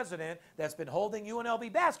fired the president that's been holding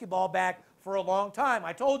UNLV basketball back for a long time.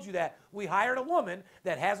 I told you that. We hired a woman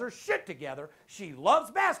that has her shit together. She loves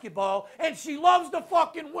basketball, and she loves to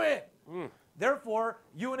fucking win. Therefore,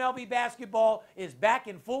 UNLV basketball is back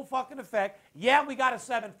in full fucking effect. Yeah, we got a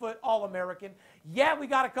 7-foot All-American. Yeah, we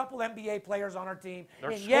got a couple NBA players on our team.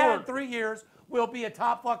 They're And yeah, in scoring. 3 years, we'll be a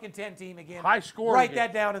top fucking 10 team again. High scoring Write games.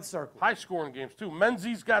 that down in circle. High scoring games, too.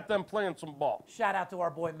 Menzies got them playing some ball. Shout out to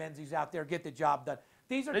our boy Menzies out there. Get the job done.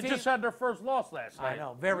 These are They teams. just had their first loss last night. I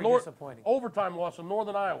know, very disappointing. Overtime loss in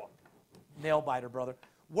Northern Iowa. Nail biter, brother.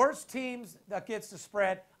 Worst teams that gets the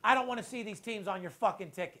spread. I don't want to see these teams on your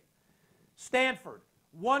fucking ticket. Stanford,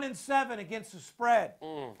 1-7 against the spread.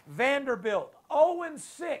 Vanderbilt,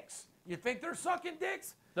 0-6. You think they're sucking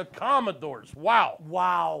dicks? The Commodores, wow.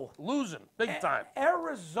 Wow. Losing, big time.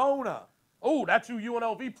 Arizona. Oh, that's who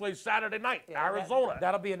UNLV plays Saturday night, Arizona.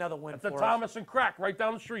 That'll be another win At the for us. Thomas and Crack, right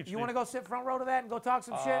down the street. You want to go sit front row to that and go talk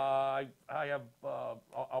some shit? I have,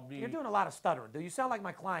 I'll be. You're doing a lot of stuttering, dude. You sound like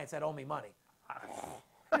my clients that owe me money.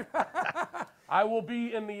 I will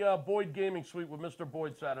be in the Boyd Gaming Suite with Mr.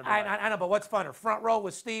 Boyd Saturday night. I know, but what's funner? Front row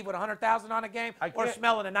with Steve with 100,000 on a game, or can't-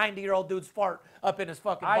 smelling a 90-year-old dude's fart up in his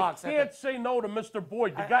fucking I box? can't say no to Mr.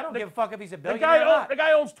 Boyd. The I guy, don't the, give a fuck if he's a the billionaire guy, or not. the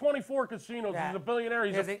guy owns 24 casinos. Yeah. He's a billionaire.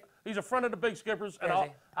 Is he? He's a friend of the Big Skippers, and Is he?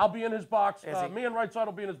 I'll be in his box. Is he? Me and Right Side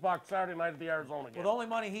will be in his box Saturday night at the Arizona game. Well, the only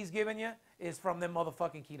money he's giving you is from them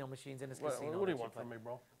motherfucking Keno machines in his What casino. do that you want play. from me,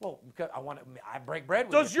 bro? Well, because I break bread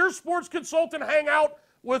with Does you. your sports consultant hang out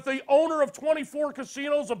with the owner of 24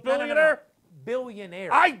 casinos, a No, no, no, billionaire? no.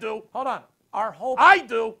 Billionaire. I do. Hold on. Our whole. I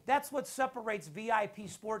do. That's what separates VIP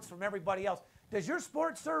sports from everybody else. Does your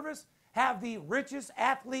sports service have the richest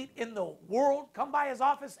athlete in the world come by his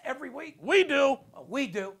office every week? We do. We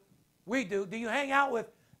do. We do. Do you hang out with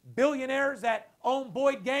billionaires that own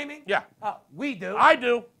Boyd Gaming? Yeah. We do. I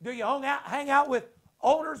do. Do you hang out with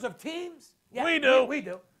owners of teams? Yeah, We do. We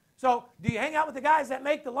do. So, do you hang out with the guys that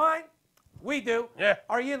make the line? We do. Yeah.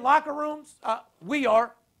 Are you in locker rooms? We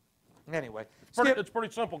are. Anyway. Skip. It's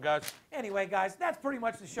pretty simple, guys. Anyway, guys, that's pretty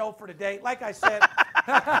much the show for today. Like I said,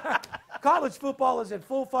 college football is in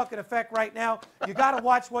full fucking effect right now. You got to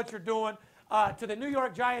watch what you're doing. To the New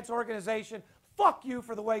York Giants organization, fuck you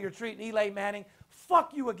for the way you're treating Eli Manning.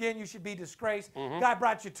 Fuck you again. You should be disgraced. Guy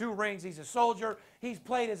brought you 2 rings. He's a soldier. He's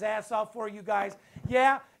played his ass off for you guys.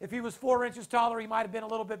 Yeah, if he was 4 inches taller, he might have been a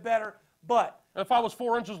little bit better. But If I was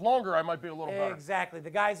 4 inches longer, I might be a little better. exactly.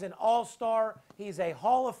 The guy's an all-star. He's a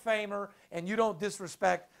Hall of Famer, and you don't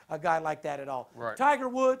disrespect a guy like that at all. Right. Tiger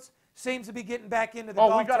Woods seems to be getting back into the Oh,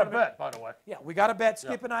 golf we got a tournament. bet, by the way. Yeah, we got a bet.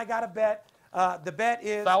 Skip and I got a bet. The bet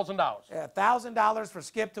is $1,000. $1,000 for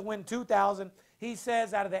Skip to win $2,000. He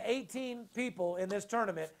says out of the 18 people in this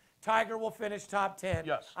tournament, Tiger will finish top 10.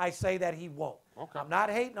 Yes. I say that he won't. Okay. I'm not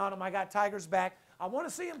hating on him. I got Tiger's back. I want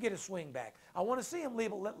to see him get his swing back. I want to see him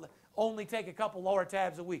only take a couple lower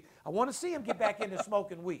tabs a week. I want to see him get back into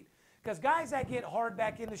smoking weed. Because guys that get hard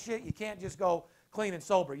back into shit, you can't just go clean and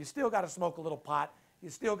sober. You still got to smoke a little pot. You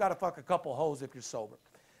still got to fuck a couple hoes if you're sober.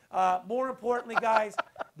 More importantly, guys,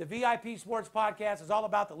 the VIP Sports Podcast is all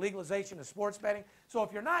about the legalization of sports betting. So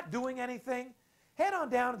if you're not doing anything, head on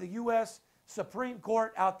down to the U.S. Supreme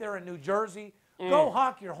Court out there in New Jersey. Go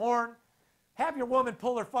honk your horn. Have your woman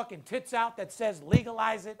pull her fucking tits out that says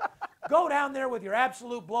legalize it. Go down there with your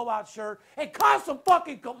absolute blowout shirt and cause some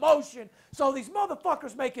fucking commotion so these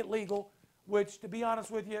motherfuckers make it legal, which, to be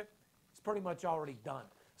honest with you, is pretty much already done.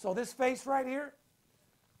 So this face right here,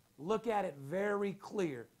 look at it very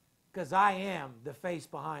clear, because I am the face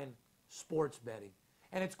behind sports betting.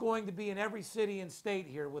 And it's going to be in every city and state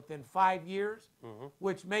here within 5 years,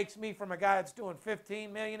 which makes me from a guy that's doing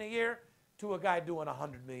 $15 million a year to a guy doing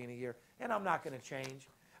 $100 million a year. And I'm not going to change.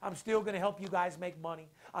 I'm still going to help you guys make money.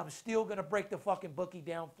 I'm still going to break the fucking bookie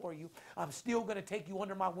down for you. I'm still going to take you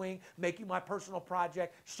under my wing, make you my personal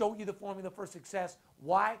project, show you the formula for success.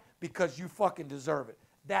 Why? Because you fucking deserve it.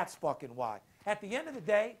 That's fucking why. At the end of the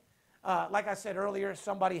day, like I said earlier,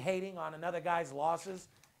 somebody hating on another guy's losses,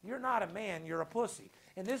 you're not a man, you're a pussy.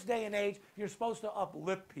 In this day and age, you're supposed to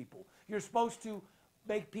uplift people. You're supposed to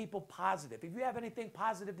make people positive. If you have anything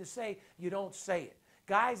positive to say, you don't say it.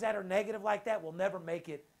 Guys that are negative like that will never make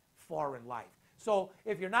it far in life. So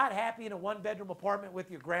if you're not happy in a one-bedroom apartment with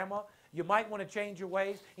your grandma, you might want to change your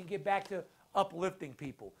ways and get back to uplifting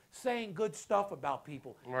people, saying good stuff about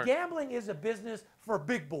people. Right. Gambling is a business for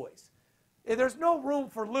big boys. There's no room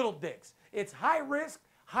for little dicks. It's high risk,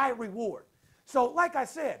 high reward. So like I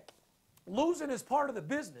said, Losing is part of the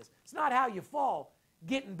business. It's not how you fall.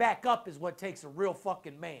 Getting back up is what takes a real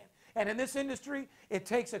fucking man. And in this industry, it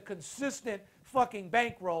takes a consistent fucking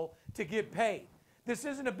bankroll to get paid. This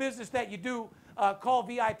isn't a business that you do call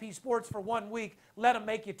VIP Sports for 1 week, let them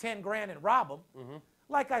make you 10 grand and rob them. Mm-hmm.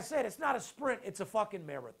 Like I said, it's not a sprint, it's a fucking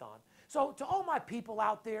marathon. So to all my people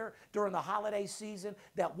out there during the holiday season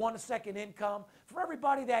that want a second income, for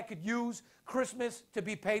everybody that could use Christmas to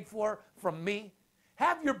be paid for from me,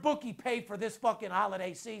 have your bookie pay for this fucking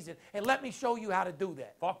holiday season, and let me show you how to do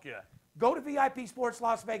that. Fuck yeah. Go to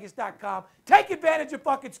VIPSportsLasVegas.com, take advantage of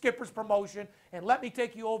fucking Skipper's promotion, and let me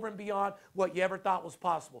take you over and beyond what you ever thought was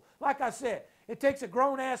possible. Like I said, it takes a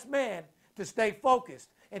grown-ass man to stay focused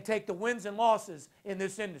and take the wins and losses in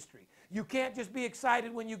this industry. You can't just be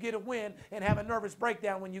excited when you get a win and have a nervous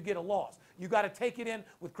breakdown when you get a loss. You got to take it in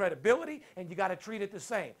with credibility, and you got to treat it the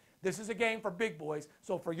same. This is a game for big boys,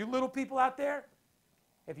 so for you little people out there,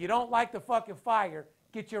 if you don't like the fucking fire,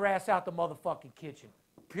 get your ass out the motherfucking kitchen,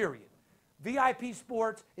 period. VIP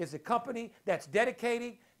Sports is a company that's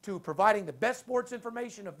dedicated to providing the best sports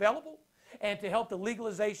information available and to help the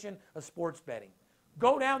legalization of sports betting.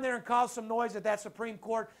 Go down there and cause some noise at that Supreme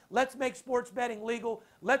Court. Let's make sports betting legal.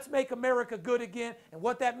 Let's make America good again. And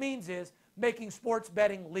what that means is making sports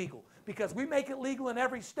betting legal. Because we make it legal in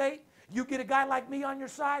every state. You get a guy like me on your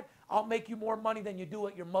side, I'll make you more money than you do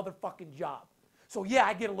at your motherfucking job. So yeah,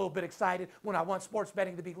 I get a little bit excited when I want sports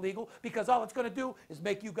betting to be legal because all it's going to do is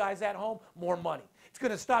make you guys at home more money. It's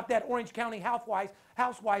going to stop that Orange County housewives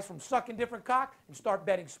from sucking different cock and start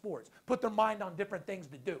betting sports. Put their mind on different things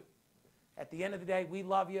to do. At the end of the day, we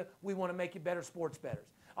love you. We want to make you better sports bettors.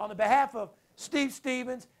 On the behalf of Steve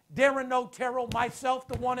Stevens, Darren Notero, myself,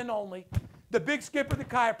 the one and only, the Big Skipper, the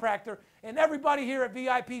chiropractor, and everybody here at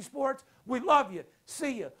VIP Sports, we love you.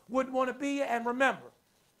 See you. Wouldn't want to be you. And remember,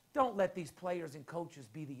 don't let these players and coaches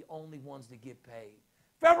be the only ones that get paid.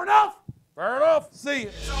 Fair enough? Fair enough. See you.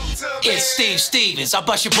 It's Steve Stevens. I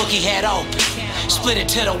bust your bookie head open. Split it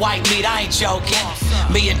to the white meat, I ain't joking.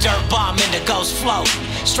 Me and Dirt Bomb in the ghost float.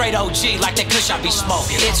 Straight OG like that kush I be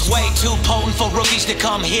smoking. It's way too potent for rookies to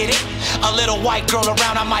come hit it. A little white girl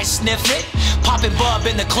around, I might sniff it. Poppin' bub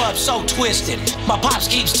in the club, so twisted. My pops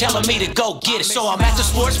keeps telling me to go get it. So I'm at the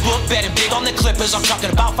sports book, betting big on the Clippers. I'm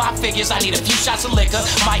talking about 5 figures, I need a few shots of liquor.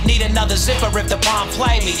 Might need another zipper if the bomb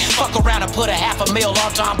play me. Fuck around and put a $500,000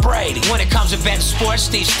 on Tom Brady. When it comes to betting sports,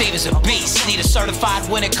 Steve Stevens a beast. Need a certified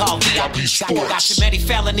winner called VIP Sports. Got too many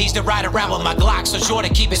felonies to ride around with my Glock, so sure to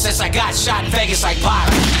keep it since I got shot in Vegas like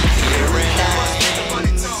Byron.